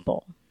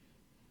people.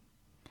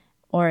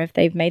 Or if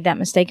they've made that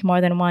mistake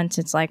more than once,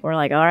 it's like, we're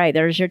like, all right,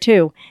 there's your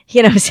 2,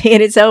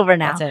 saying it's over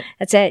now.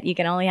 That's it. You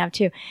can only have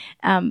 2.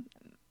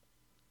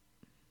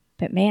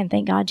 But man,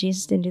 thank God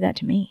Jesus didn't do that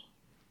to me.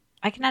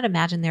 I cannot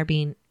imagine there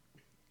being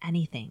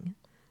anything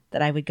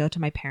that I would go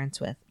to my parents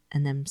with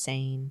and them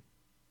saying,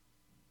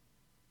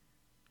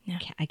 no,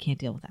 I can't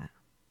deal with that.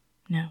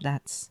 No.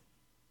 That's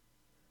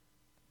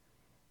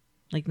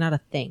like not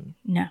a thing.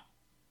 No.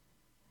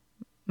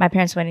 My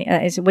parents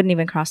it wouldn't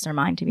even cross their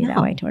mind to be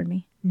that way toward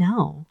me.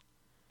 No.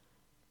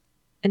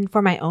 And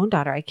for my own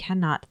daughter, I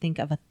cannot think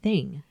of a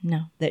thing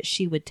that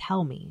she would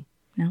tell me.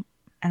 No.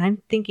 And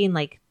I'm thinking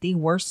like the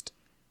worst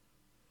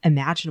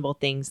imaginable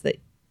things that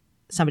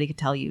somebody could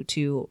tell you,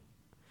 to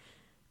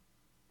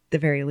the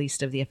very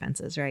least of the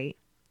offenses, right?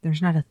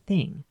 There's not a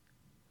thing.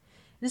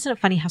 Isn't it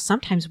funny how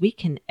sometimes we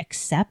can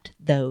accept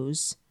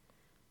those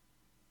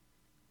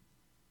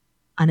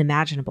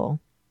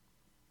unimaginable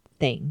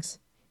things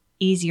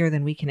easier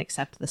than we can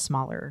accept the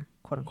smaller,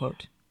 quote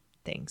unquote,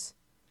 things.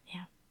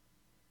 Yeah.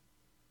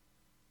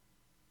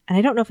 And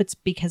I don't know if it's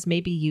because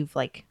maybe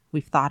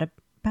we've not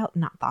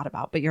thought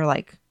about, but you're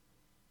like,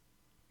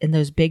 in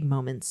those big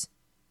moments,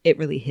 it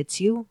really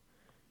hits you,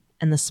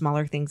 and the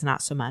smaller things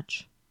not so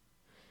much.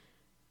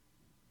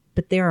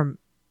 But there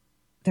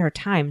are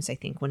times, I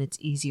think, when it's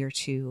easier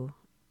to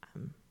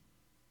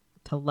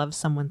to love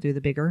someone through the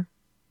bigger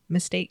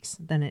mistakes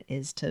than it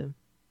is to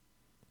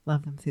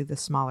love them through the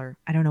smaller.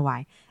 I don't know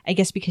why. I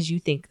guess because you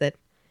think that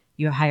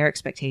you have higher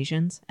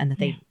expectations and that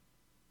they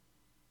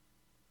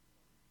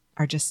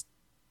are just,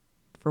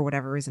 for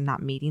whatever reason,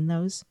 not meeting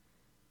those.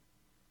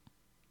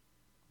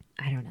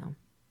 I don't know.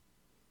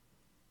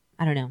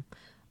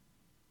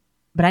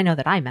 But I know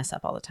that I mess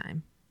up all the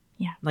time.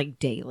 Yeah. Like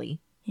daily.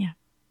 Yeah.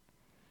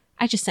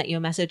 I just sent you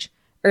a message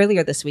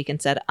earlier this week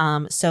and said,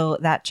 so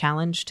that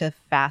challenge to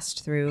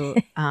fast through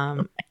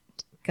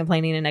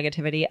complaining and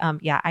negativity,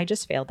 I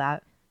just failed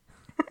that.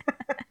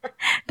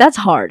 That's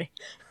hard.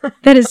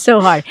 That is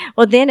so hard.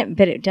 Well,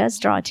 but it does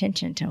draw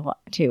attention to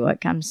what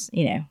comes,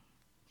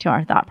 to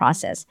our thought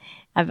process.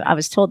 I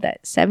was told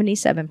that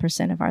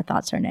 77% of our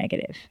thoughts are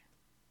negative.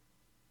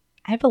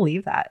 I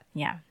believe that.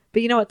 Yeah.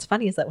 But what's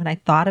funny is that when I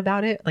thought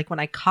about it, like when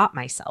I caught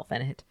myself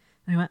in it,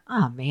 I went,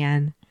 oh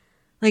man,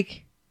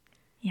 like,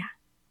 yeah,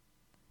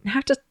 I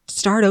have to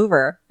start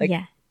over. Like,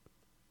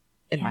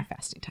 in my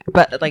fasting time.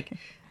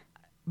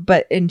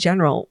 But in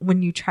general,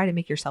 when you try to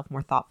make yourself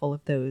more thoughtful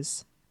of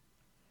those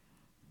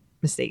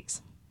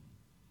mistakes,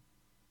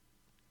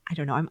 I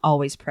don't know, I'm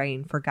always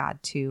praying for God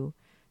to,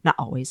 not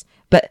always,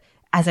 but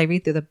as I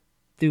read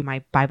through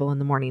my Bible in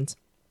the mornings,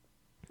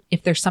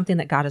 if there's something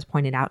that God has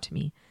pointed out to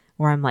me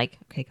where I'm like,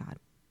 okay, God,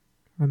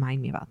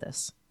 remind me about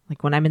this.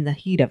 Like when I'm in the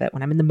heat of it,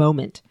 when I'm in the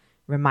moment,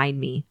 remind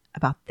me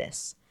about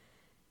this.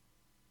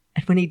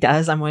 And when he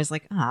does, I'm always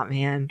like, oh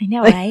man. I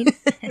know, right?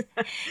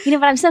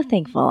 But I'm so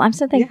thankful. I'm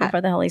so thankful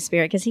for the Holy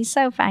Spirit because he's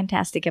so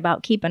fantastic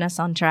about keeping us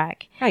on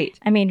track. Right.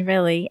 I mean,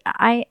 really,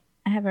 I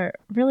have a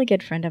really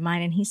good friend of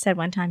mine, and he said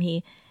one time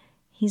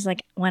he's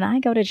like, when I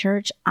go to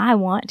church, I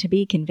want to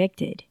be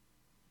convicted.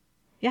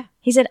 Yeah.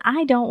 He said,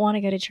 I don't want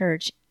to go to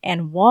church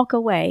and walk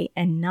away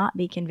and not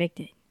be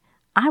convicted.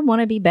 I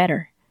want to be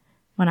better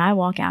when I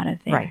walk out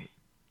of there. Right.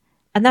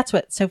 And that's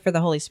so for the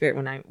Holy Spirit,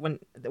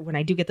 when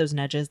I do get those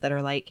nudges that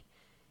are like,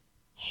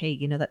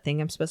 hey, that thing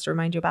I'm supposed to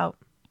remind you about?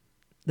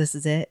 This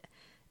is it.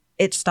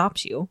 It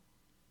stops you.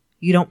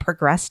 You don't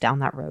progress down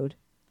that road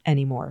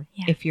anymore.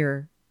 Yeah. If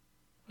you're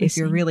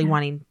really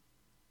wanting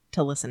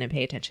to listen and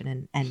pay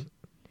attention and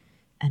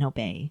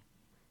obey.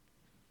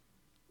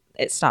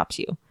 It stops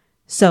you.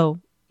 So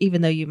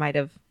even though you might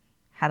have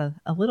had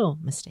a little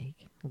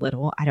mistake,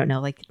 I don't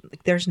know, like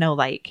there's no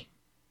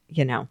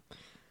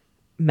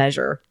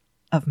measure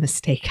of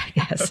mistake, I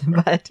guess,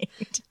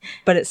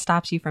 but it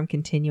stops you from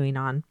continuing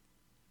on.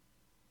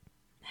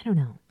 I don't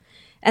know.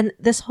 And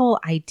this whole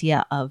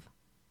idea of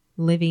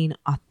living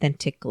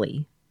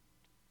authentically,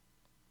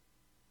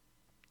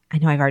 I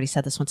know I've already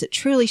said this once, it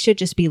truly should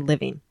just be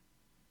living.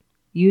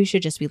 You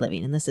should just be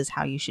living, and this is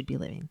how you should be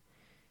living.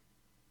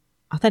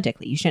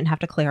 Authentically. You shouldn't have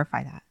to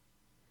clarify that.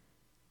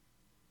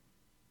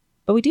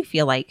 But we do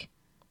feel like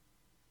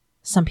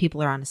some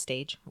people are on a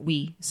stage.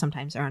 We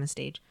sometimes are on a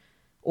stage.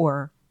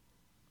 Or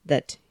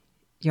that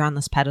you're on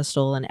this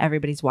pedestal and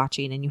everybody's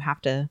watching and you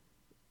have to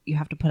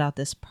put out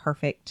this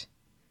perfect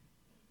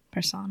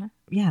persona.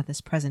 Yeah,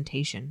 this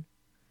presentation.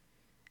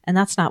 And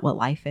that's not what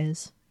life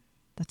is.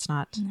 That's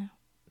not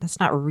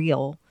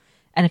real.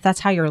 And if that's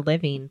how you're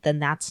living,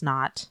 then it's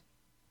not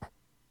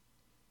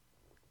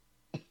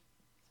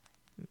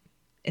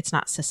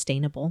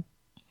sustainable.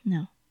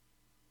 No.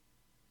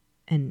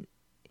 And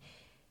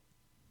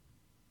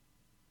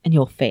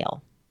you'll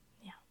fail.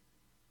 Yeah.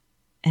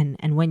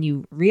 And when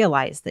you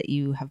realize that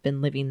you have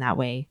been living that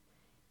way,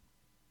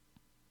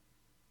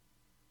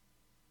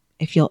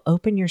 if you'll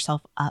open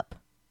yourself up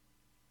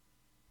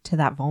to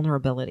that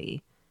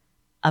vulnerability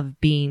of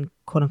being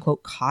quote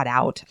unquote caught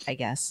out, I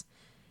guess,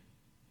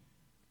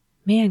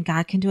 man,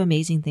 God can do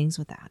amazing things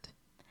with that.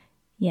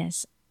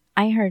 Yes.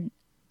 I heard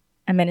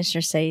a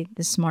minister say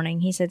this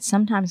morning, he said,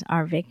 sometimes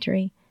our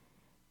victory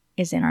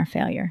is in our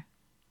failure.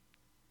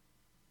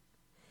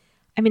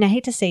 I mean, I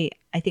hate to say,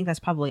 I think that's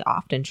probably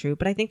often true,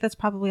 but I think that's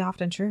probably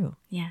often true.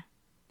 Yeah.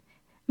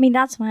 I mean,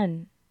 that's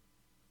when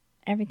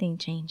everything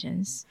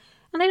changes.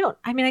 And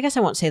I guess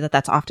I won't say that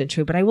that's often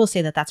true, but I will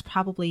say that that's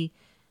probably,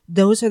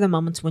 those are the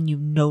moments when you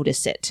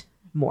notice it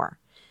more.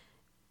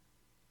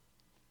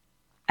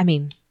 I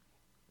mean,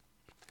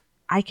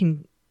 I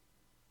can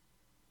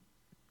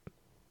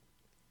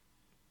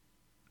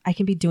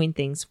be doing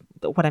things,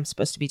 what I'm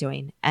supposed to be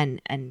doing,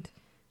 and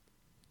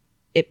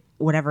it,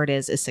 whatever it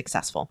is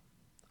successful.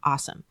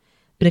 Awesome.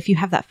 But if you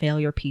have that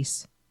failure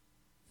piece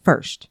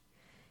first,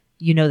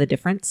 you know the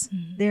difference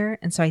there.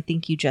 And so I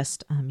think you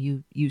just,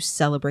 you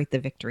celebrate the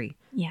victory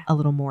a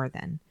little more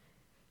then.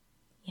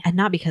 Yeah. And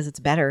not because it's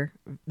better.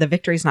 The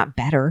victory is not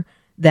better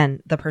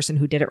than the person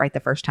who did it right the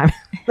first time.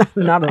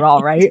 Not at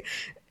all, right?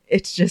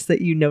 It's just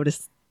that you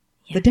notice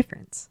the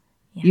difference.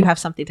 Yeah. You have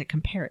something to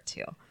compare it to.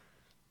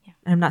 Yeah.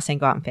 And I'm not saying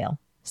go out and fail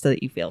so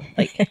that you feel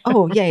like,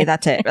 oh, yay,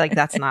 that's it. Like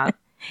that's not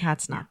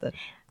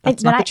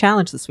the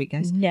challenge this week,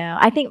 guys. No,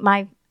 I think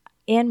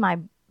in my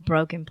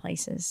broken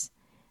places,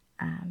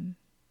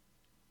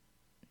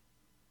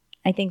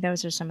 I think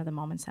those are some of the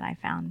moments that I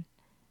found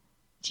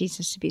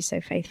Jesus to be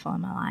so faithful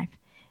in my life,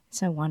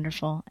 so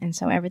wonderful, and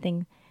so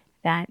everything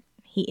that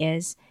he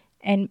is,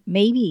 and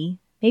maybe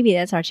maybe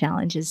that's our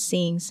challenge, is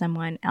seeing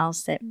someone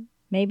else that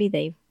maybe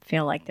they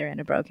feel like they're in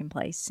a broken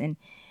place, and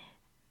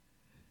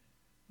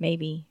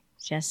maybe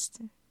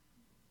just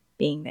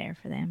being there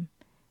for them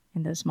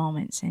in those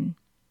moments, and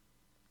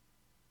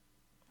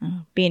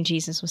being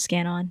Jesus with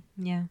skin on.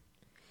 Yeah.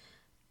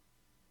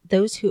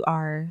 Those who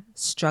are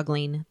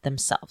struggling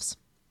themselves.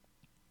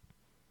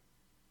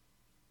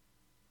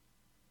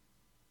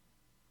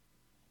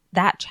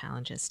 That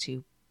challenge is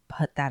to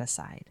put that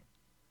aside.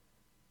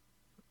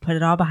 Put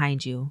it all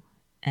behind you.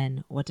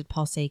 And what did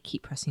Paul say?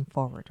 Keep pressing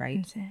forward, right?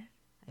 That's it.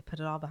 I put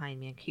it all behind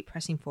me and keep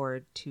pressing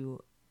forward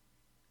to,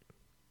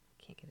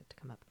 I can't get it to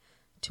come up,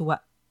 to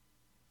what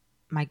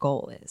my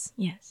goal is.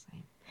 Yes.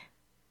 Right?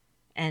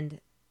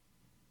 And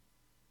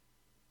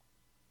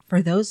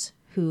for those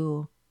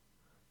who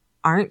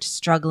aren't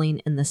struggling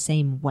in the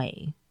same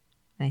way,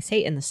 and I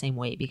say in the same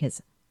way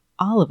because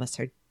all of us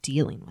are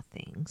dealing with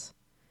things.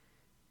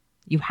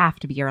 You have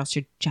to be, or else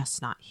you're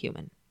just not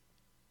human.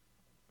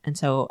 And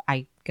so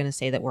I'm going to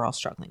say that we're all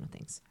struggling with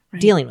things,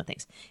 right. Dealing with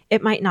things.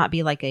 It might not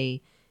be like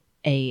a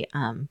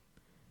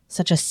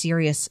such a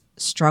serious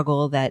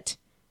struggle that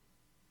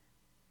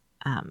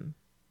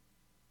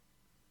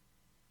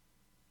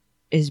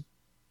is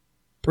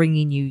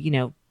bringing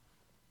you,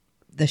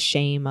 the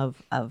shame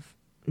of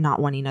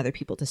not wanting other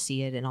people to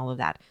see it and all of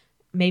that.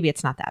 Maybe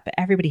it's not that, but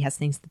everybody has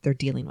things that they're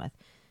dealing with.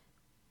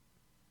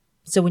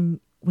 So when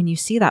you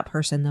see that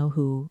person though,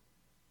 who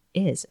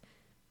is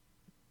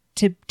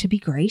to be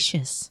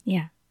gracious.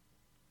 Yeah.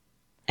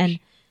 And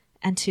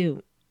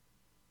to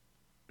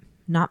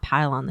not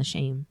pile on the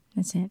shame.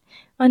 That's it.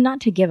 Well, not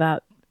to give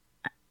up.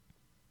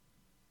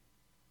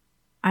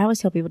 I always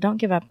tell people, don't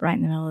give up right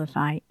in the middle of the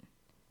fight.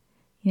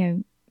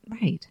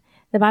 Right.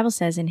 The Bible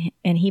says in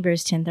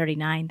Hebrews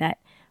 10:39 that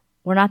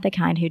we're not the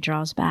kind who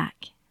draws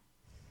back.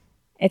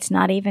 It's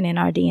not even in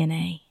our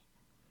DNA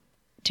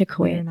to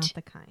quit. We're not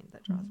the kind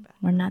that draws back.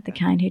 We're not the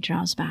kind who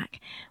draws back.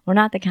 We're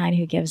not the kind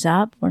who gives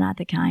up. We're not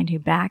the kind who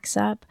backs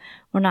up.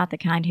 We're not the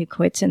kind who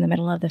quits in the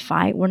middle of the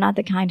fight. We're not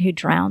the kind who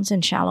drowns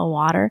in shallow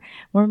water.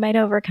 We're made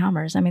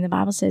overcomers. I mean, the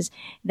Bible says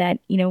that,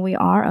 we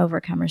are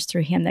overcomers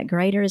through him, that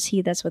greater is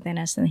he that's within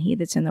us than he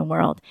that's in the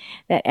world,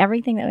 that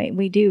everything that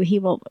we do, he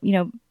will,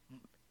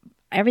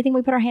 everything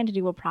we put our hand to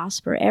do will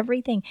prosper.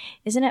 Everything.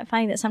 Isn't it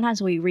funny that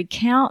sometimes we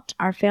recount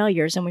our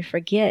failures and we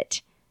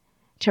forget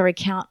to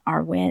recount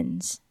our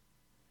wins?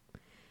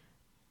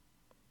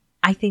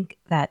 I think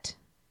that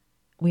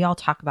we all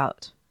talk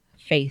about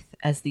faith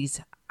as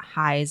these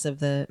highs of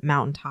the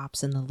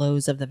mountaintops and the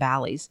lows of the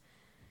valleys.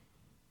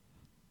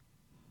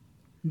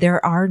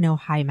 There are no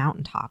high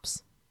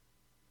mountaintops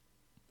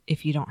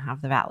if you don't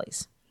have the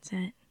valleys. That's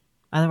it.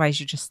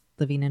 Otherwise, you're just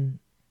living in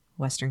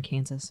Western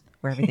Kansas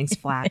where everything's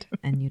flat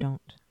and you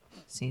don't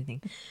see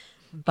anything.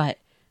 But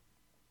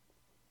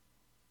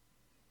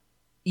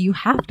you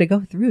have to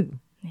go through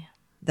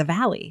the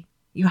valley.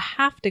 You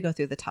have to go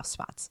through the tough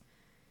spots.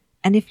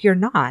 And if you're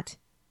not,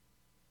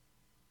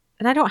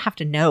 and I don't have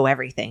to know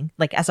everything,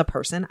 like as a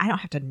person, I don't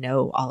have to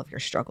know all of your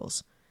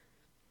struggles.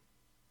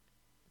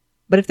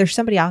 But if there's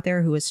somebody out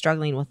there who is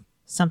struggling with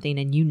something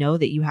and you know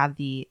that you have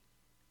the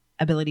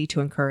ability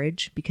to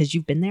encourage because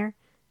you've been there,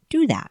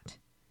 do that.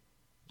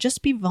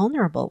 Just be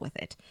vulnerable with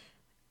it.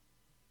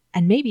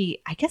 And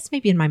maybe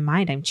in my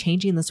mind, I'm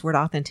changing this word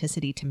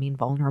authenticity to mean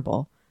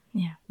vulnerable.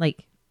 Yeah.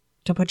 Like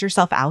to put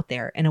yourself out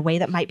there in a way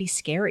that might be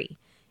scary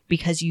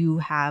because you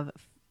have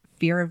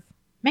fear of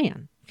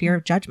man, fear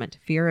of judgment,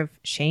 fear of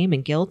shame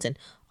and guilt and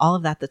all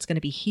of that that's going to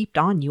be heaped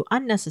on you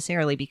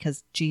unnecessarily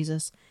because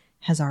Jesus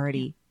has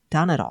already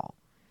done it all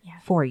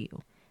for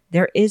you.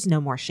 There is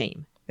no more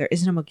shame. There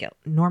is no more guilt.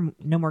 No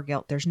more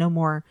guilt. There's no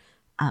more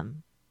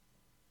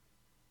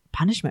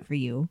punishment for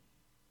you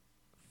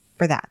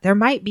for that. There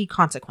might be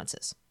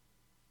consequences.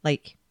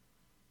 Like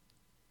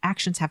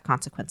actions have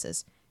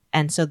consequences.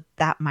 And so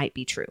that might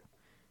be true.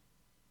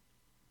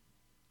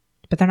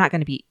 But they're not going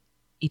to be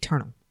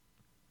eternal.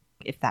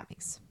 If that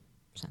makes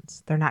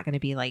sense. They're not going to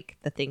be like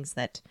the things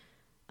that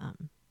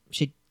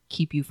should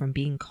keep you from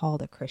being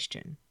called a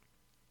Christian.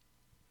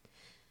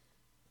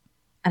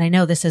 And I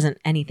know this isn't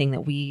anything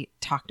that we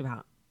talked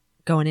about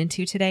going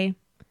into today,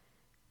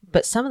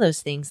 but some of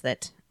those things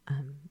that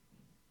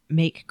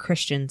make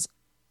Christians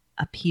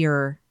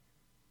appear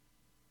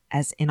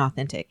as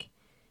inauthentic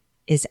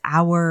is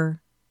and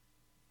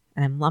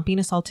I'm lumping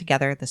us all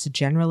together, this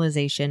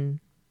generalization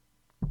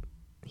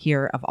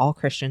here of all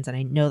Christians, and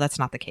I know that's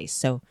not the case,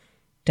 so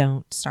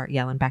don't start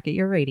yelling back at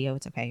your radio.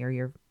 It's okay. Or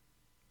your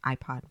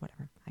iPod,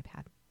 whatever,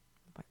 iPad,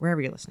 wherever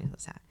you're listening to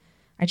this at.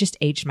 I just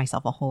aged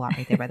myself a whole lot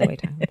right there, by the way,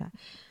 talking about that.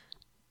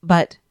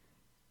 But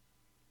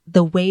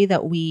the way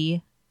that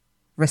we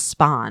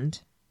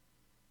respond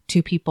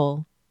to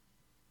people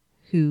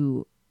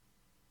who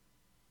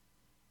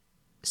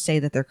say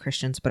that they're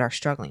Christians but are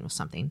struggling with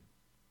something.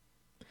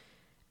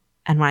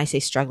 And when I say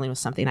struggling with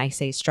something, I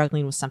say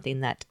struggling with something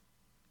that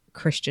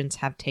Christians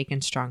have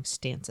taken strong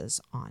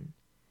stances on.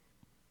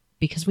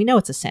 Because we know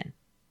it's a sin.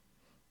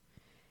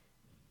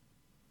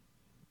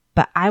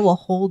 But I will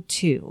hold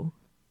to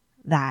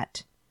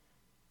that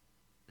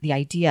the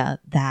idea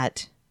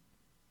that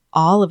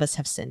all of us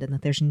have sinned and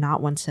that there's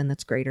not one sin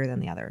that's greater than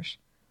the others.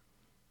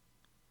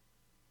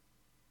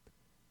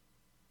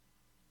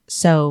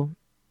 So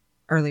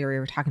earlier we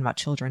were talking about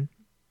children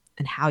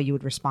and how you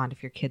would respond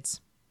if your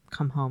kids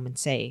come home and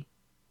say,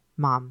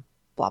 Mom,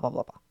 blah, blah,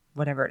 blah, blah,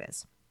 whatever it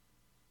is.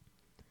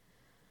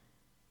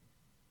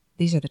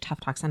 These are the tough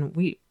talks.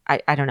 And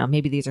I don't know,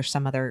 maybe these are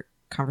some other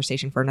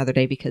conversation for another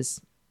day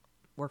because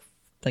we're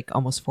like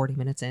almost 40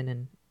 minutes in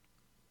and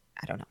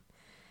I don't know.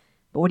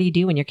 But what do you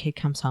do when your kid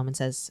comes home and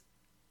says,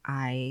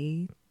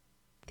 I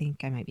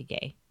think I might be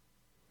gay?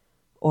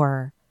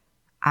 Or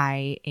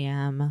I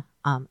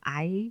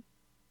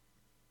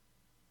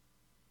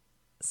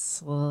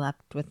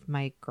slept with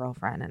my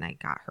girlfriend and I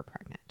got her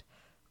pregnant.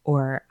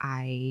 Or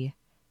I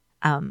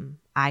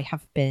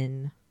have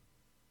been,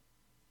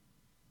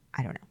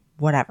 I don't know,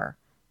 whatever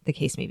the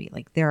case may be.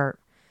 Like I'm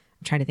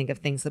trying to think of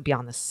things that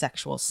beyond the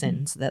sexual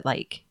sins that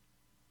like,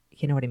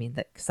 you know what I mean?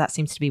 Because that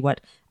seems to be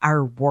what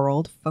our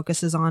world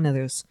focuses on, are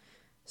those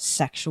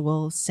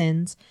sexual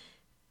sins.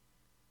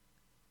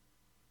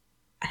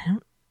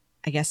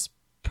 I guess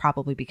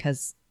probably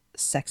because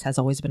sex has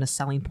always been a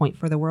selling point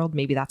for the world.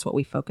 Maybe that's what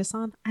we focus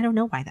on. I don't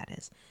know why that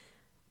is.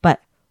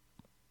 But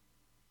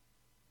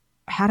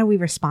how do we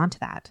respond to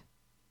that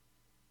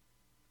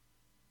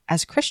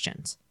as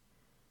Christians?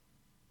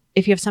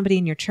 If you have somebody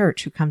in your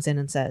church who comes in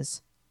and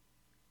says,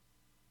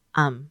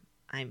 I'm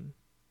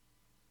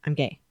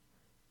gay.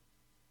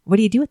 What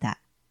do you do with that?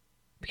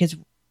 Because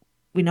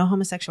we know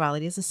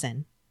homosexuality is a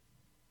sin.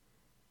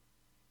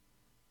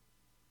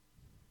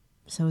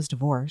 So is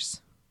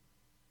divorce.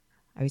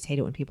 I always hate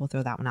it when people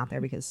throw that one out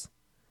there because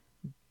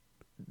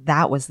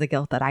that was the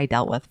guilt that I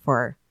dealt with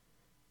for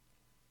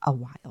a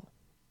while.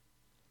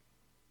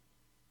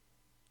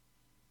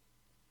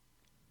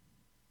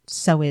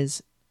 So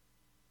is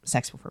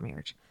sex before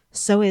marriage.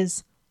 So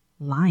is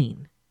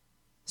lying.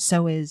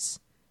 So is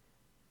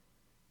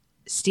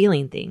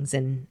stealing things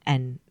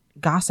and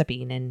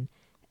gossiping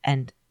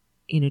and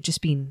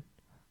just being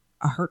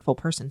a hurtful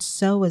person.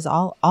 So is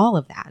all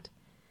of that.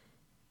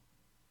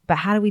 But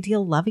how do we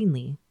deal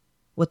lovingly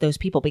with those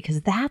people?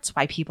 Because that's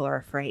why people are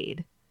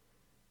afraid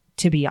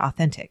to be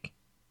authentic.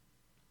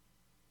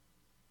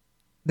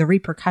 The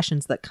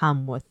repercussions that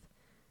come with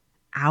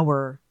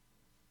our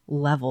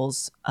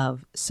levels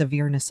of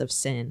severeness of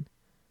sin,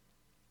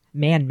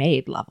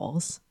 man-made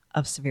levels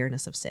of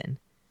severeness of sin,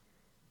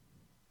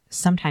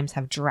 sometimes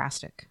have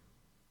drastic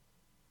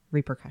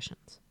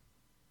repercussions.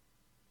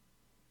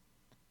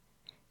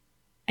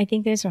 I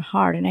think those are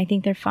hard, and I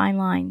think they're fine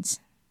lines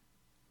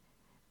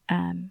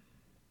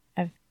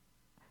of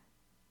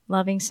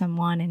loving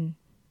someone and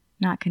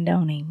not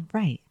condoning.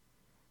 Right.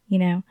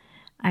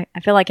 I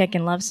feel like I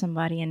can love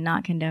somebody and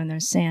not condone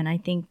their sin. I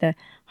think the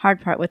hard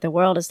part with the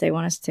world is they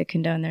want us to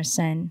condone their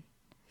sin.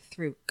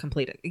 Through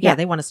complete. Yeah,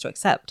 they want us to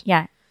accept.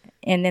 Yeah.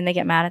 And then they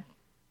get mad at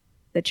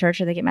the church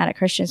or they get mad at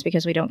Christians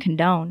because we don't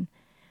condone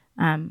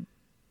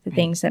the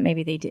things that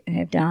maybe they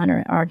have done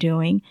or are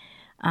doing.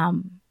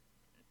 And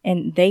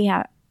they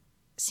have,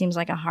 seems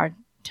like a hard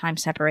time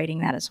separating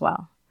that as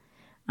well.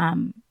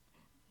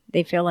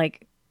 They feel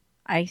like,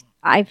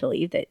 I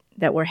believe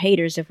that we're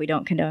haters if we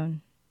don't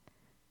condone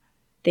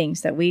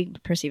things that we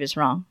perceive as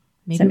wrong.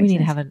 Maybe we need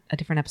to have a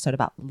different episode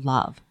about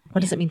love.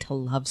 What does it mean to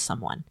love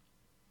someone?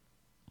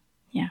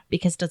 Yeah.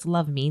 Because does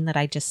love mean that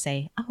I just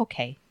say, oh,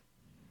 okay.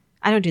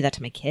 I don't do that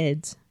to my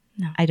kids.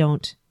 No. I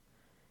don't.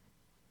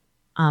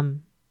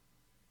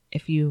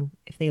 If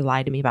they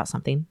lie to me about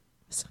something,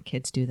 some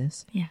kids do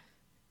this. Yeah.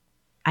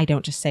 I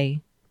don't just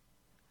say,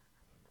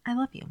 I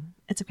love you.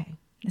 It's okay.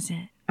 That's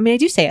it. I mean, I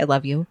do say I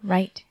love you.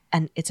 Right.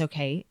 And it's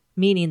okay.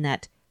 Meaning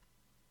that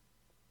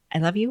I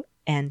love you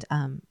and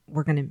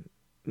we're going to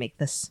make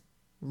this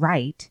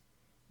right.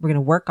 We're going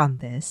to work on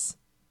this.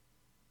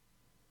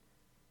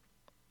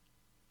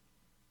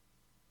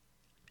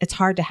 It's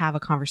hard to have a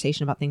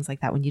conversation about things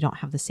like that when you don't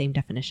have the same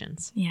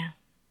definitions. Yeah.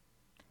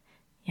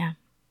 Yeah.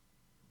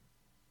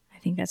 I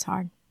think that's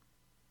hard.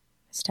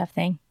 It's a tough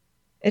thing.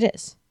 It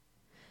is.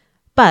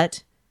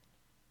 But,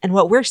 and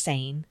what we're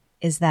saying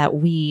is that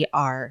we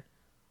are,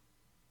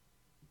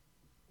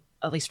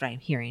 at least what I'm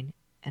hearing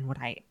and what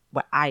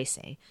I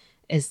say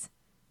is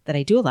that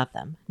I do love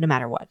them no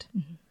matter what.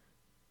 Mm-hmm.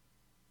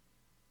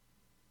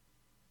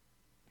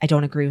 I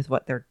don't agree with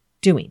what they're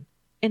doing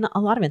in a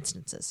lot of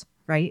instances,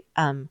 right?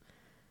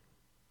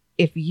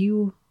 If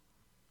you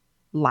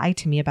lie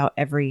to me about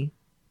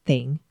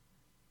everything,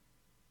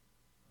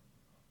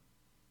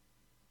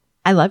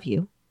 I love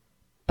you,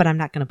 but I'm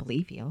not going to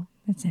believe you.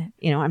 That's it.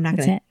 I'm not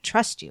going to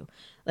trust you.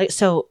 Like,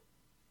 so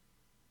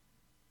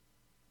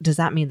does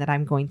that mean that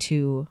I'm going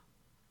to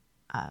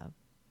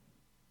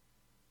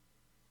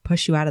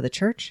push you out of the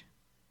church?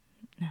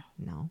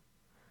 No.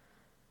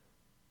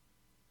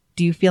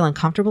 Do you feel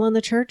uncomfortable in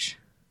the church?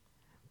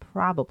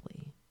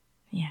 Probably.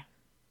 Yeah.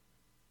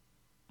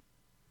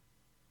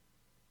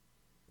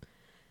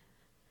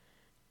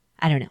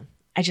 I don't know.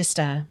 I just,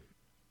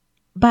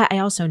 but I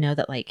also know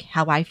that like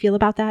how I feel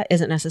about that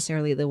isn't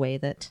necessarily the way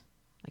that,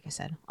 like I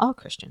said, all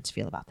Christians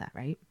feel about that,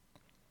 right?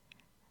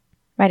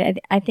 Right.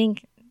 I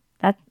think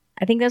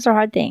those are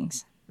hard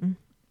things. Mm.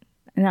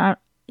 And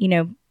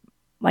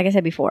like I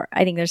said before,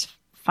 I think there's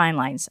fine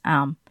lines.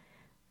 And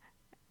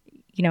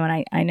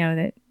I know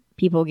that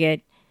people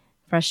get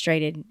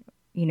frustrated,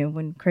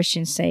 when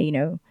Christians say,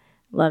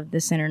 love the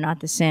sinner, not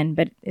the sin,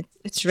 but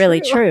it's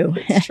really true.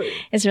 It's true.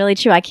 It's really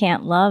true. I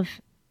can't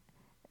love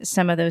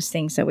some of those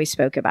things that we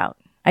spoke about.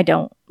 I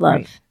don't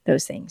love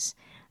those things.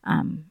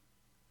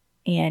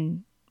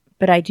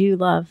 But I do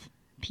love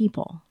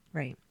people.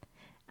 Right.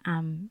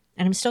 And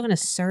I'm still going to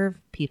serve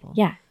people.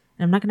 Yeah.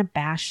 And I'm not going to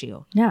bash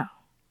you. No.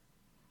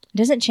 It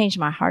doesn't change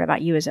my heart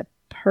about you as a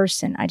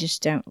person. I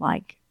just don't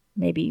like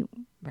maybe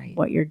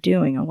what you're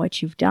doing or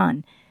what you've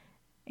done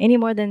any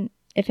more than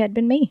if it had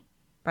been me.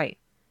 Right.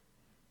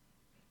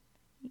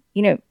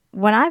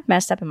 When I've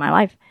messed up in my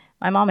life,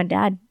 my mom and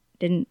dad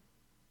didn't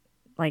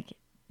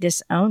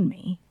disown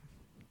me.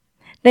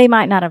 They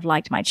might not have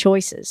liked my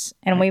choices,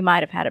 and we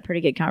might have had a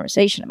pretty good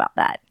conversation about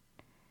that.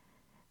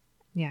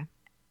 Yeah.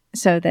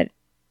 So that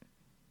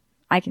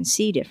I can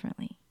see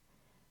differently.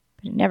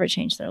 But it never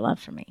changed their love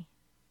for me.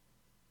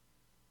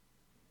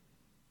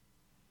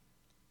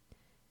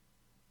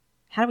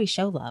 How do we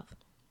show love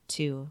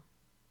to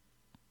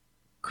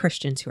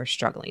Christians who are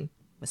struggling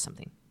with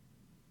something?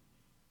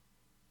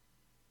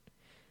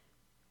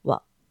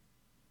 Well,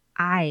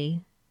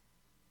 I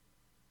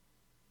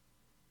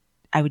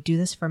would do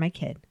this for my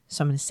kid.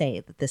 So I'm going to say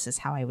that this is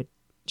how I would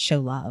show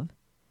love.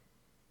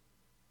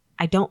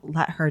 I don't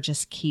let her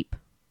just keep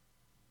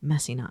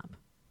messing up.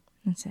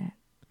 That's it.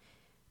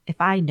 If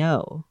I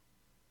know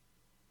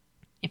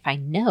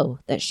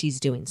that she's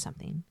doing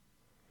something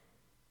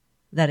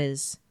that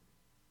is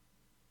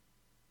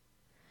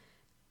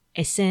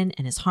a sin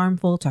and is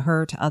harmful to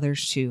her, to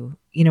others, to,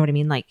 you know what I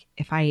mean? Like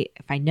if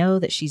I know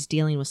that she's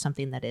dealing with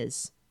something that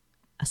is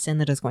a sin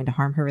that is going to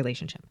harm her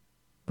relationship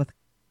with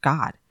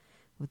God,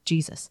 with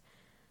Jesus,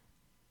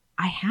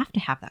 I have to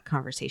have that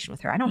conversation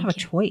with her. I don't have a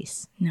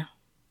choice. No.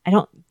 I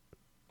don't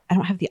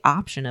have the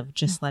option of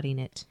just letting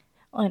it.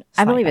 Well,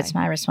 I believe it's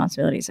my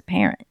responsibility as a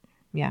parent.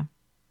 Yeah.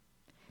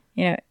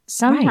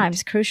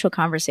 Sometimes crucial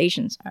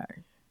conversations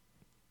are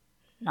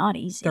not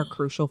easy. They're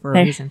crucial for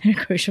a reason. They're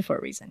crucial for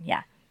a reason.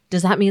 Yeah.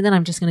 Does that mean that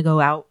I'm just going to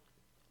go out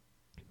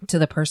to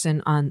the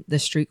person on the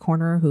street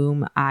corner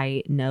whom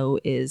I know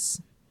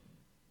has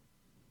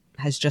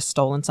just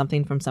stolen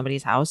something from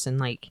somebody's house and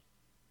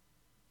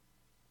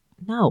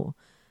no,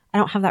 I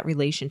don't have that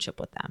relationship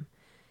with them.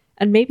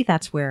 And maybe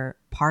that's where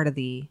part of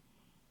the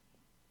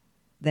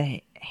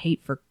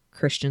hate for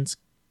Christians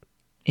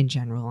in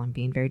general, I'm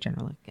being very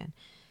general again,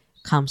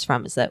 comes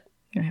from, is that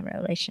you don't have a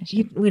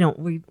relationship.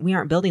 We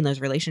aren't building those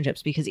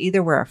relationships because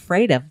either we're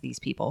afraid of these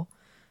people.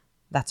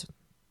 That's what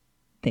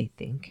they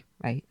think,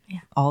 right? Yeah.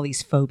 All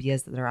these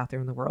phobias that are out there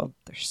in the world.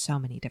 There's so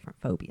many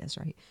different phobias,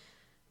 right?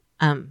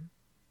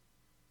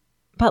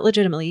 But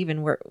legitimately,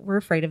 even we're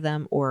afraid of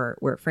them, or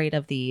we're afraid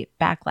of the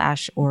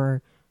backlash,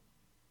 or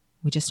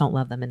we just don't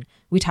love them. And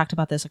we talked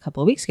about this a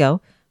couple of weeks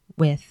ago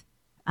with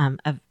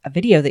a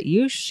video that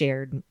you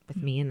shared with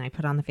me, and I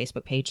put on the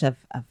Facebook page of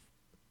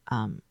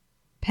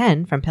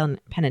Penn from Penn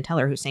and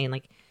Teller, who's saying,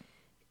 like,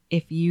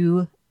 if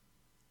you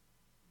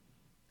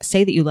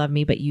say that you love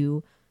me, but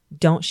you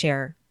don't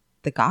share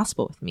the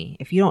gospel with me,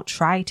 if you don't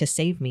try to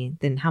save me,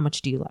 then how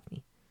much do you love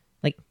me?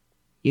 Like,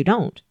 you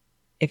don't.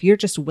 If you're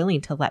just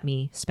willing to let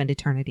me spend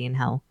eternity in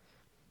hell,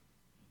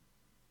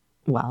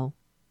 well,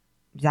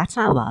 that's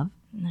not love.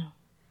 No.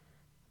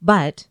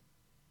 But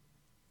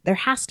there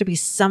has to be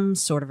some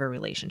sort of a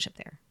relationship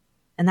there.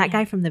 And that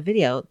guy from the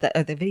video,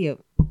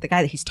 the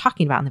guy that he's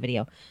talking about in the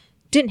video,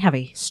 didn't have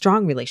a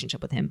strong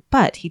relationship with him,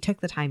 but he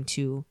took the time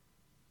to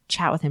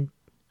chat with him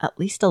at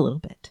least a little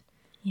bit.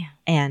 Yeah.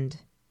 And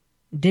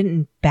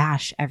didn't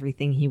bash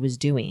everything he was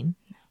doing.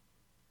 No.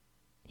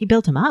 He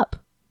built him up.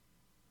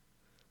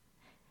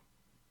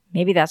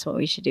 Maybe that's what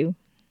we should do.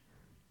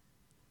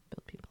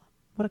 Build people up.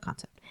 What a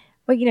concept.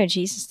 Well,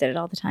 Jesus did it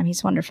all the time.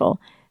 He's wonderful.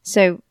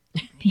 So,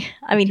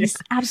 I mean, he's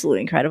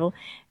absolutely incredible.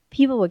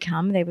 People would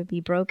come, they would be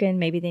broken,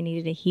 maybe they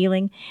needed a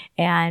healing,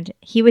 and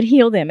he would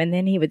heal them, and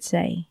then he would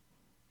say,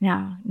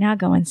 now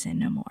go and sin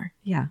no more.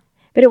 Yeah.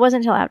 But it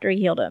wasn't until after he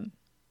healed him.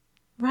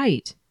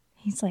 Right.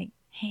 He's like,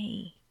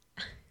 hey.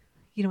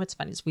 You know what's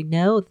funny is we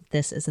know that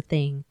this is a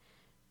thing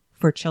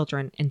for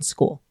children in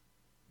school.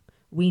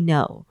 We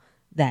know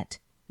that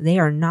they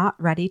are not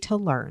ready to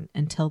learn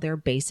until their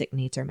basic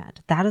needs are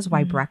met. That is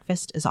why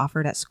breakfast is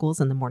offered at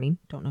schools in the morning.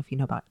 Don't know if you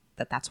know about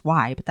that. That's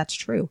why, but that's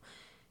true.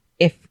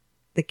 If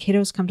the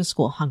kiddos come to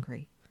school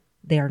hungry,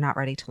 they are not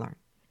ready to learn.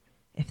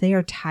 If they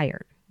are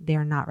tired, they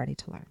are not ready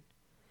to learn.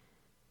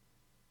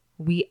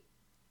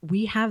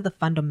 We have the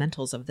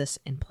fundamentals of this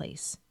in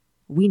place.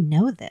 We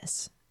know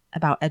this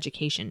about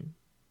education,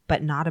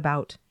 but not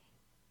about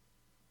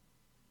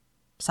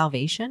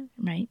salvation.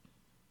 Right.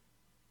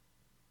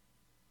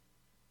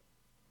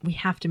 We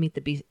have to meet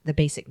the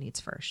basic needs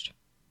first.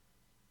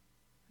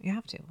 You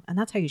have to. And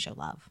that's how you show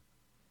love,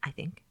 I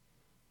think.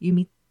 You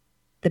meet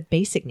the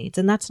basic needs.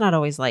 And that's not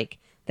always like,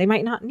 they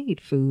might not need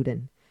food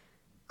and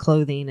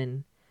clothing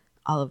and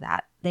all of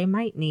that. They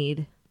might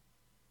need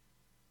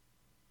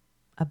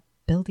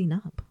building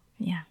up.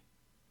 Yeah.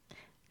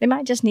 They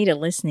might just need a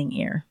listening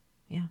ear.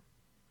 Yeah.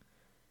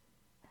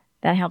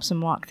 That helps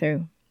them walk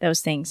through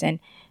those things.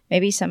 And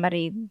maybe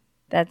somebody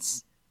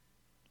that's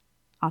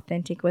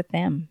authentic with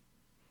them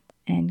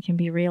and can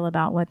be real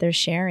about what they're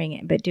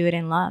sharing, but do it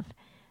in love.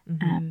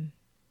 Mm-hmm.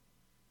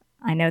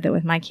 I know that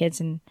with my kids,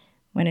 and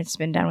when it's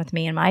been done with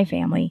me and my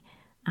family,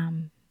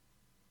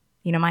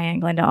 my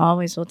Aunt Glenda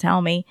always will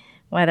tell me,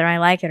 whether I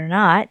like it or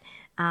not,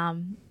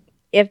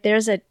 if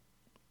there's a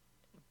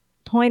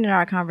point in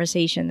our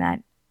conversation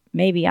that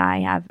maybe I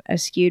have a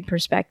skewed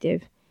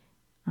perspective,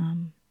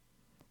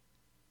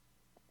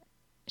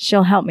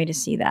 she'll help me to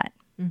see that.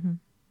 Mm-hmm.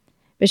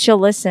 But she'll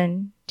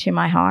listen to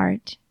my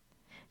heart.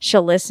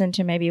 She'll listen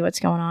to maybe what's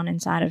going on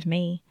inside of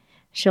me.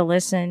 She'll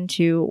listen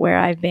to where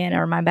I've been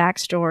or my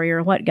backstory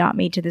or what got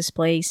me to this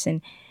place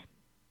and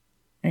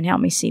help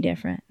me see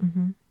different.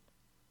 Mm-hmm.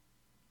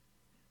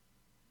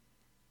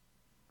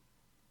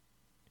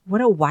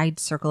 What a wide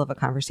circle of a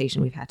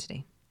conversation we've had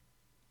today.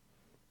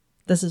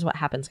 This is what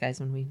happens, guys,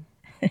 when we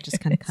just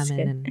kind of come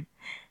in and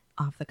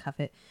off the cuff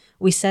it.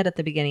 We said at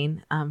the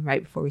beginning,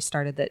 right before we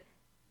started, that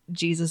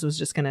Jesus was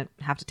just going to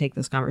have to take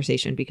this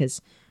conversation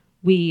because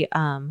we're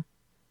trying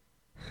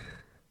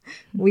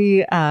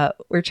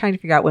to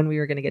figure out when we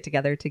were going to get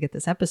together to get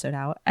this episode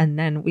out. And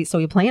then we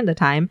planned a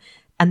time,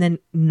 and then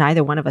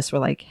neither one of us were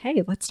like,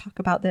 hey, let's talk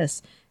about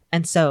this.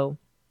 And so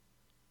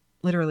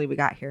literally we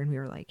got here and we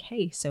were like,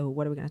 hey, so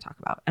what are we going to talk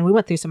about? And we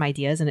went through some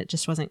ideas and it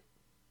just wasn't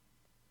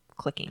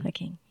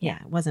clicking. Yeah.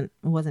 It wasn't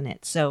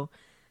it. So,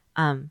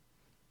 in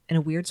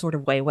a weird sort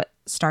of way, what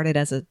started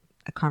as a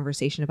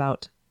conversation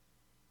about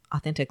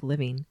authentic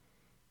living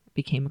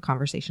became a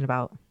conversation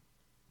about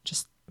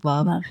just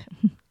love. And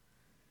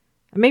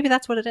maybe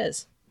that's what it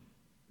is.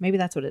 Maybe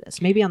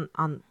on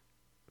I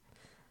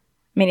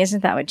mean,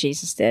 isn't that what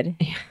Jesus did?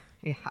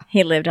 Yeah.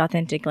 He lived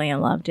authentically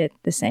and loved it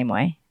the same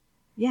way.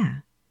 Yeah.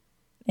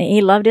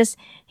 He loved us.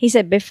 He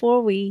said,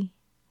 while we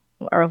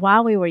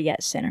were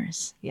yet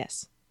sinners.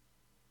 Yes.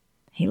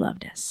 He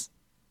loved us.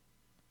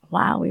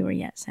 While we were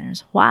yet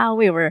sinners. While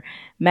we were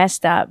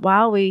messed up.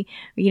 While we,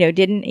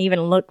 didn't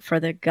even look for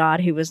the God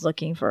who was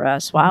looking for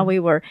us. While we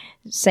were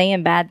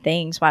saying bad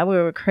things. While we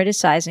were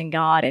criticizing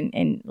God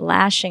and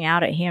lashing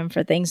out at him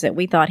for things that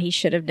we thought he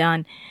should have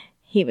done.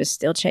 He was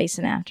still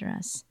chasing after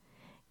us.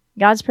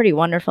 God's pretty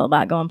wonderful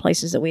about going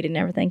places that we didn't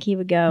ever think he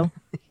would go.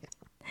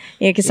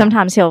 Because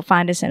sometimes he'll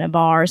find us in a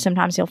bar.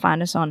 Sometimes he'll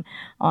find us on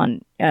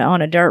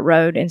a dirt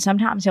road. And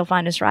sometimes he'll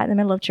find us right in the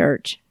middle of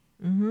church.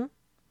 Mm-hmm.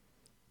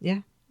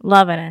 Yeah.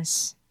 Loving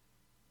us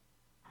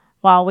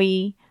while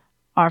we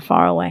are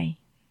far away.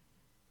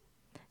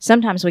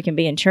 Sometimes we can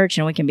be in church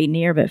and we can be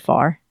near but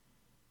far.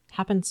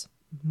 Happens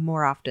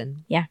more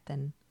often. Yeah.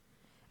 Than,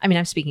 I mean,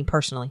 I'm speaking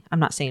personally. I'm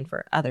not saying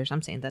for others.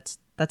 I'm saying that's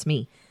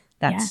me.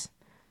 That's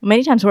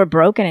many times we're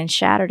broken and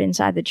shattered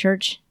inside the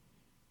church,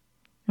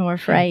 and we're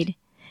afraid. Right.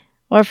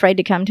 We're afraid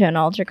to come to an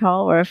altar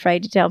call. We're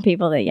afraid to tell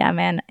people that,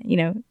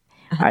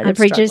 the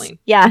preacher's,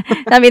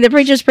 the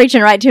preacher's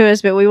preaching right to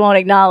us, but we won't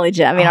acknowledge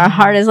it. I mean, our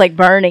heart is like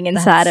burning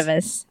inside of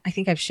us. I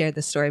think I've shared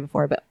this story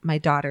before, but my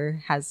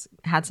daughter has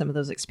had some of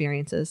those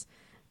experiences.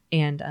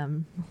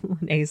 And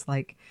Renee's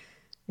like,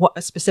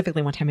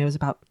 specifically one time it was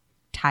about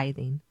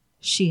tithing.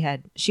 She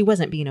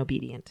wasn't being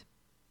obedient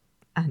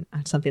on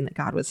something that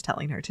God was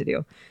telling her to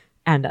do.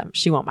 And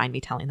she won't mind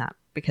me telling that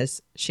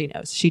because she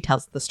knows. She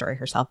tells the story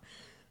herself.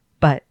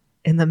 But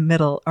in the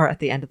middle or at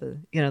the end of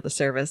the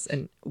service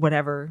and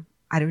whatever,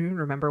 I don't even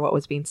remember what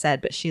was being said,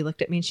 but she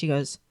looked at me and she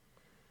goes,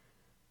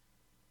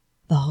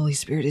 "The Holy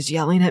Spirit is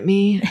yelling at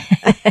me."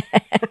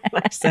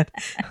 I said,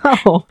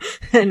 "Oh,"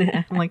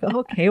 and I'm like, "Oh,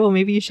 okay, well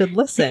maybe you should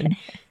listen."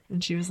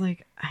 And she was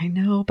like, "I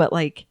know, but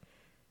like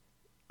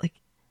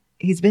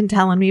he's been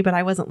telling me, but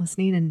I wasn't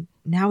listening, and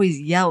now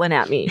he's yelling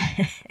at me."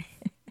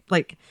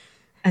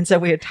 And so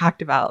we had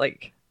talked about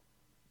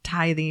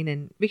tithing,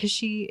 and because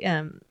she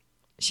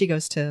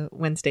goes to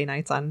Wednesday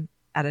nights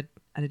at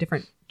a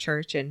different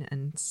church,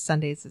 and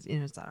Sundays is,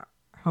 it's our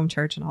home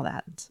church and all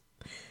that.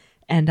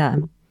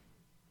 And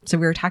so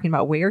we were talking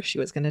about where she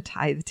was going to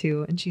tithe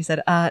to, and she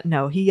said,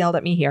 "No, he yelled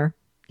at me here.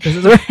 This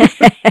is where."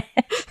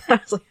 I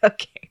was like,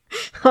 "Okay,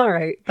 all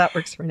right, that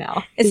works for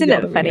now." Isn't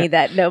it funny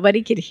that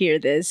nobody could hear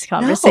this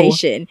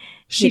conversation? No.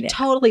 She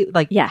totally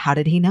how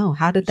did he know?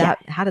 How did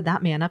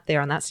that man up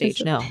there on that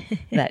stage know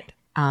that?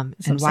 And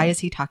why is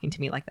he talking to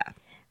me like that?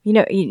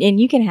 And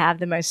you can have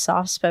the most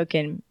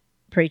soft-spoken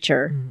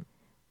preacher,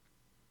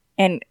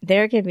 and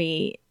there could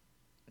be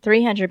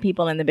 300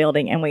 people in the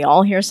building, and we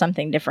all hear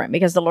something different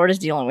because the Lord is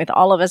dealing with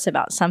all of us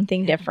about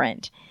something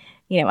different,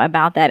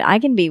 about that. I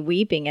can be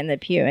weeping in the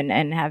pew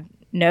and have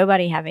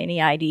nobody have any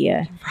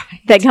idea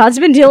that God's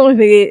been dealing with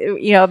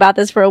me, about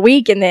this for a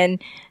week, and then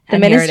the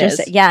minister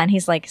said, and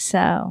he's like,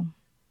 "So,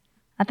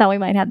 I thought we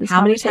might have this conversation again."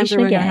 How many times are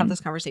we going to have this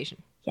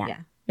conversation? Yeah.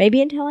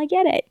 Maybe until I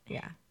get it.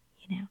 Yeah.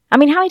 I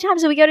mean, how many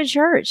times do we go to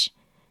church?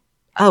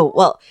 Oh,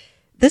 well,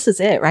 this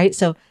is it, right?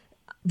 So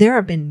there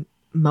have been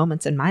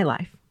moments in my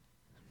life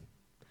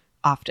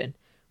often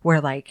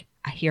where I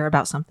hear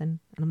about something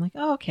and I'm like,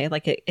 "Oh, okay."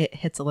 It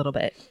hits a little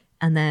bit.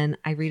 And then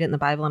I read it in the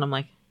Bible and I'm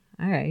like,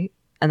 all right.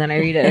 And then I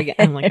read it again.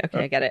 I'm like,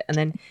 okay, I get it. And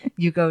then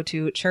you go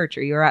to church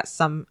or you're at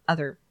some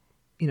other,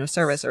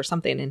 service or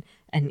something.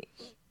 And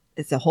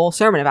it's a whole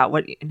sermon about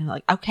what,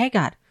 like, okay,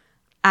 God,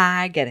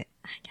 I get it.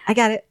 I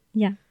got it.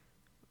 Yeah.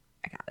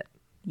 I got it.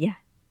 Yeah.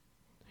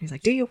 He's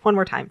like, do you one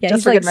more time? Yeah,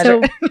 just for good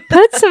measure. So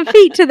put some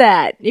feet to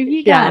that if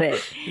you got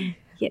it.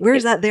 Yeah,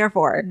 where's that there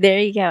for? There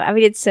you go. I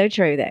mean, it's so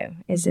true though,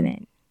 isn't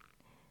it?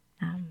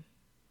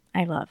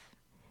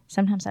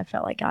 Sometimes I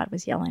felt like God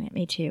was yelling at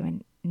me too,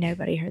 and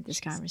nobody heard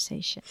this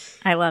conversation.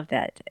 I love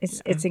that.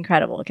 It's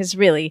incredible because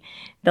really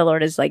the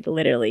Lord is like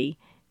literally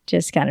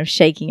just kind of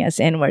shaking us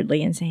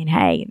inwardly and saying,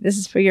 hey, this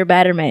is for your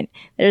betterment.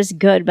 There's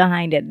good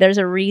behind it. There's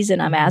a reason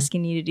I'm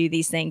asking you to do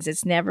these things.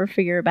 It's never for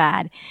your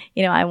bad.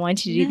 I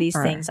want you to do these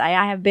things. I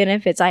have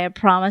benefits. I have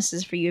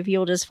promises for you. If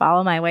you'll just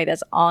follow my way,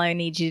 that's all I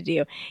need you to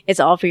do.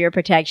 It's all for your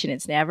protection.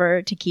 It's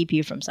never to keep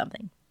you from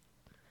something.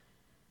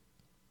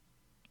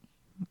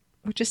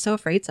 We're just so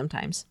afraid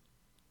sometimes.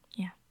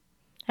 Yeah.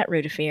 That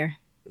root of fear.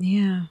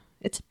 Yeah.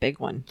 It's a big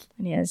one.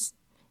 It is.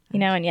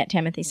 And yet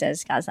Timothy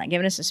says God's not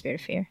giving us a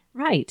spirit of fear.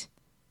 Right.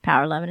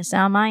 Power, love, and a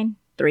sound mind.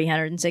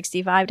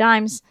 365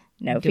 times.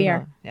 No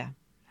fear. Yeah.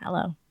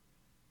 Hello.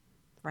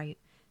 Right.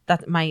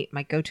 That my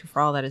go-to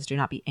for all that is do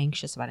not be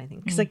anxious about anything.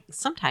 Because like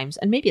sometimes,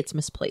 and maybe it's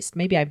misplaced.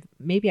 Maybe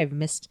I've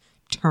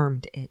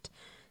mistermed it.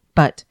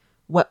 But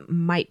what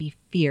might be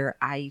fear,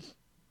 I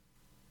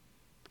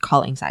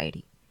call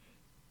anxiety.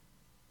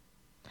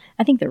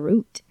 I think the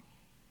root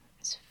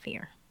is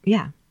fear.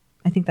 Yeah,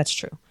 I think that's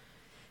true.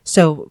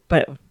 So,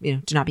 but,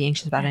 do not be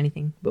anxious about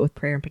anything, but with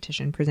prayer and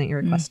petition, present your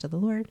requests to the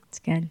Lord. It's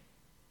good.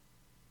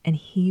 And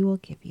he will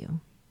give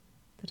you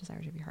the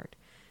desires of your heart,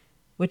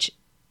 which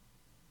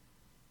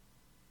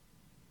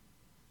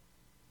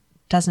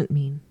doesn't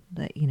mean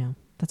that,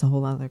 that's a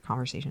whole other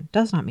conversation.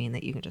 Does not mean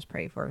that you can just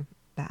pray for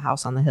that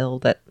house on the hill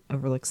that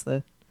overlooks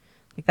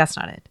that's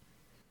not it.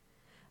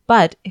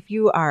 But if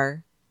you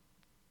are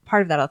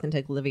part of that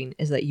authentic living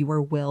is that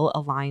your will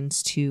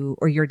aligns to,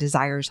 or your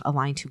desires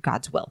align to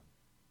God's will.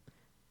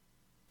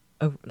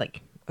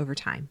 Over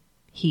time,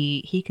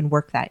 he can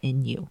work that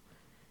in you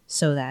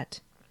so that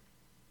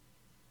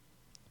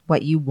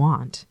what you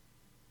want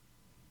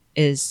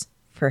is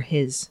for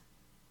his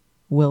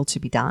will to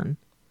be done.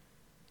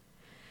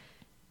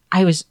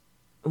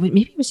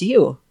 Maybe it was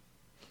you,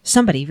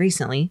 somebody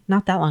recently,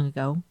 not that long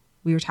ago,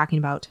 we were talking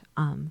about,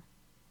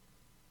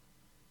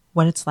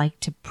 what it's like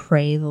to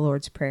pray the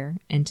Lord's Prayer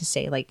and to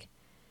say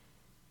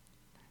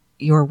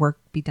your work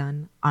be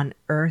done on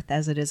earth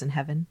as it is in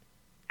heaven.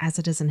 As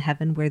it is in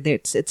heaven, where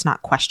it's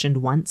not questioned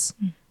once,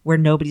 where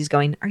nobody's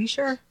going, are you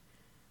sure?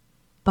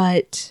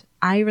 But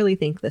I really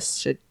think this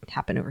should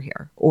happen over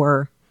here.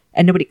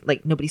 And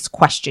nobody's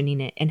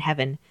questioning it in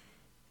heaven.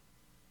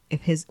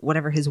 If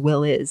whatever his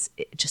will is,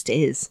 it just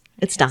is.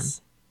 It's done.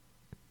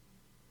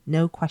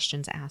 No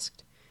questions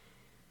asked.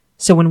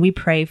 So when we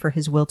pray for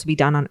his will to be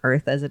done on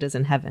earth as it is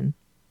in heaven,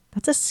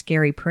 that's a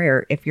scary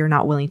prayer if you're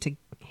not willing to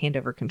hand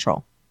over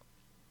control.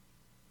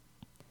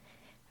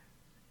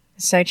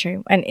 So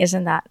true. And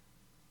isn't that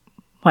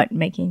what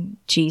making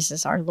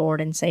Jesus our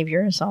Lord and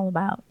Savior is all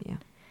about? Yeah.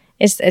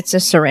 It's a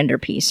surrender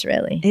piece,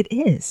 really. It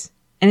is.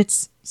 And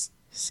it's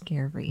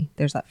scary.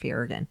 There's that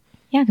fear again.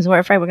 Yeah, because we're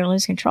afraid we're going to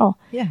lose control.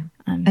 Yeah.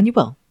 And you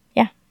will.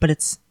 Yeah. But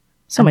it's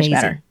so amazing.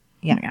 Much better.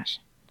 Yeah. Oh my gosh.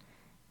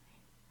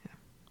 Yeah.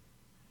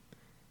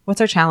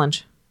 What's our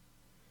challenge?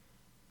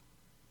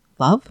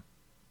 Love?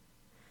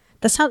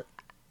 That's how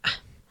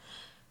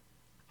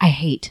I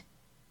hate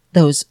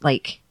those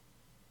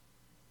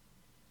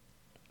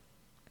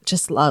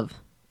just love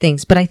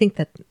things. But I think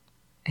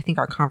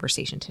our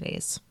conversation today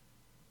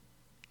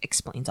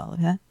explains all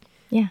of that.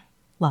 Yeah.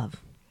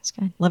 Love. That's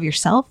good. Love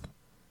yourself.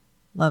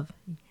 Love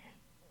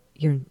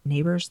your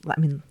neighbors.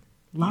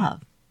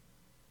 Love.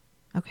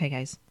 Okay,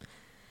 guys.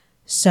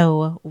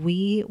 So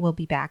we will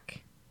be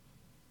back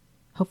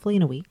hopefully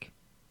in a week.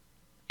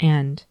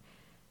 And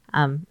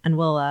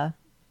we'll, I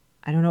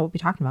don't know what we'll be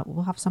talking about, but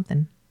we'll have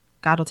something.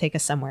 God will take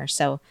us somewhere.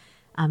 So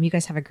you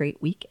guys have a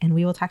great week and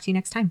we will talk to you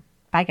next time.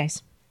 Bye,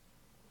 guys.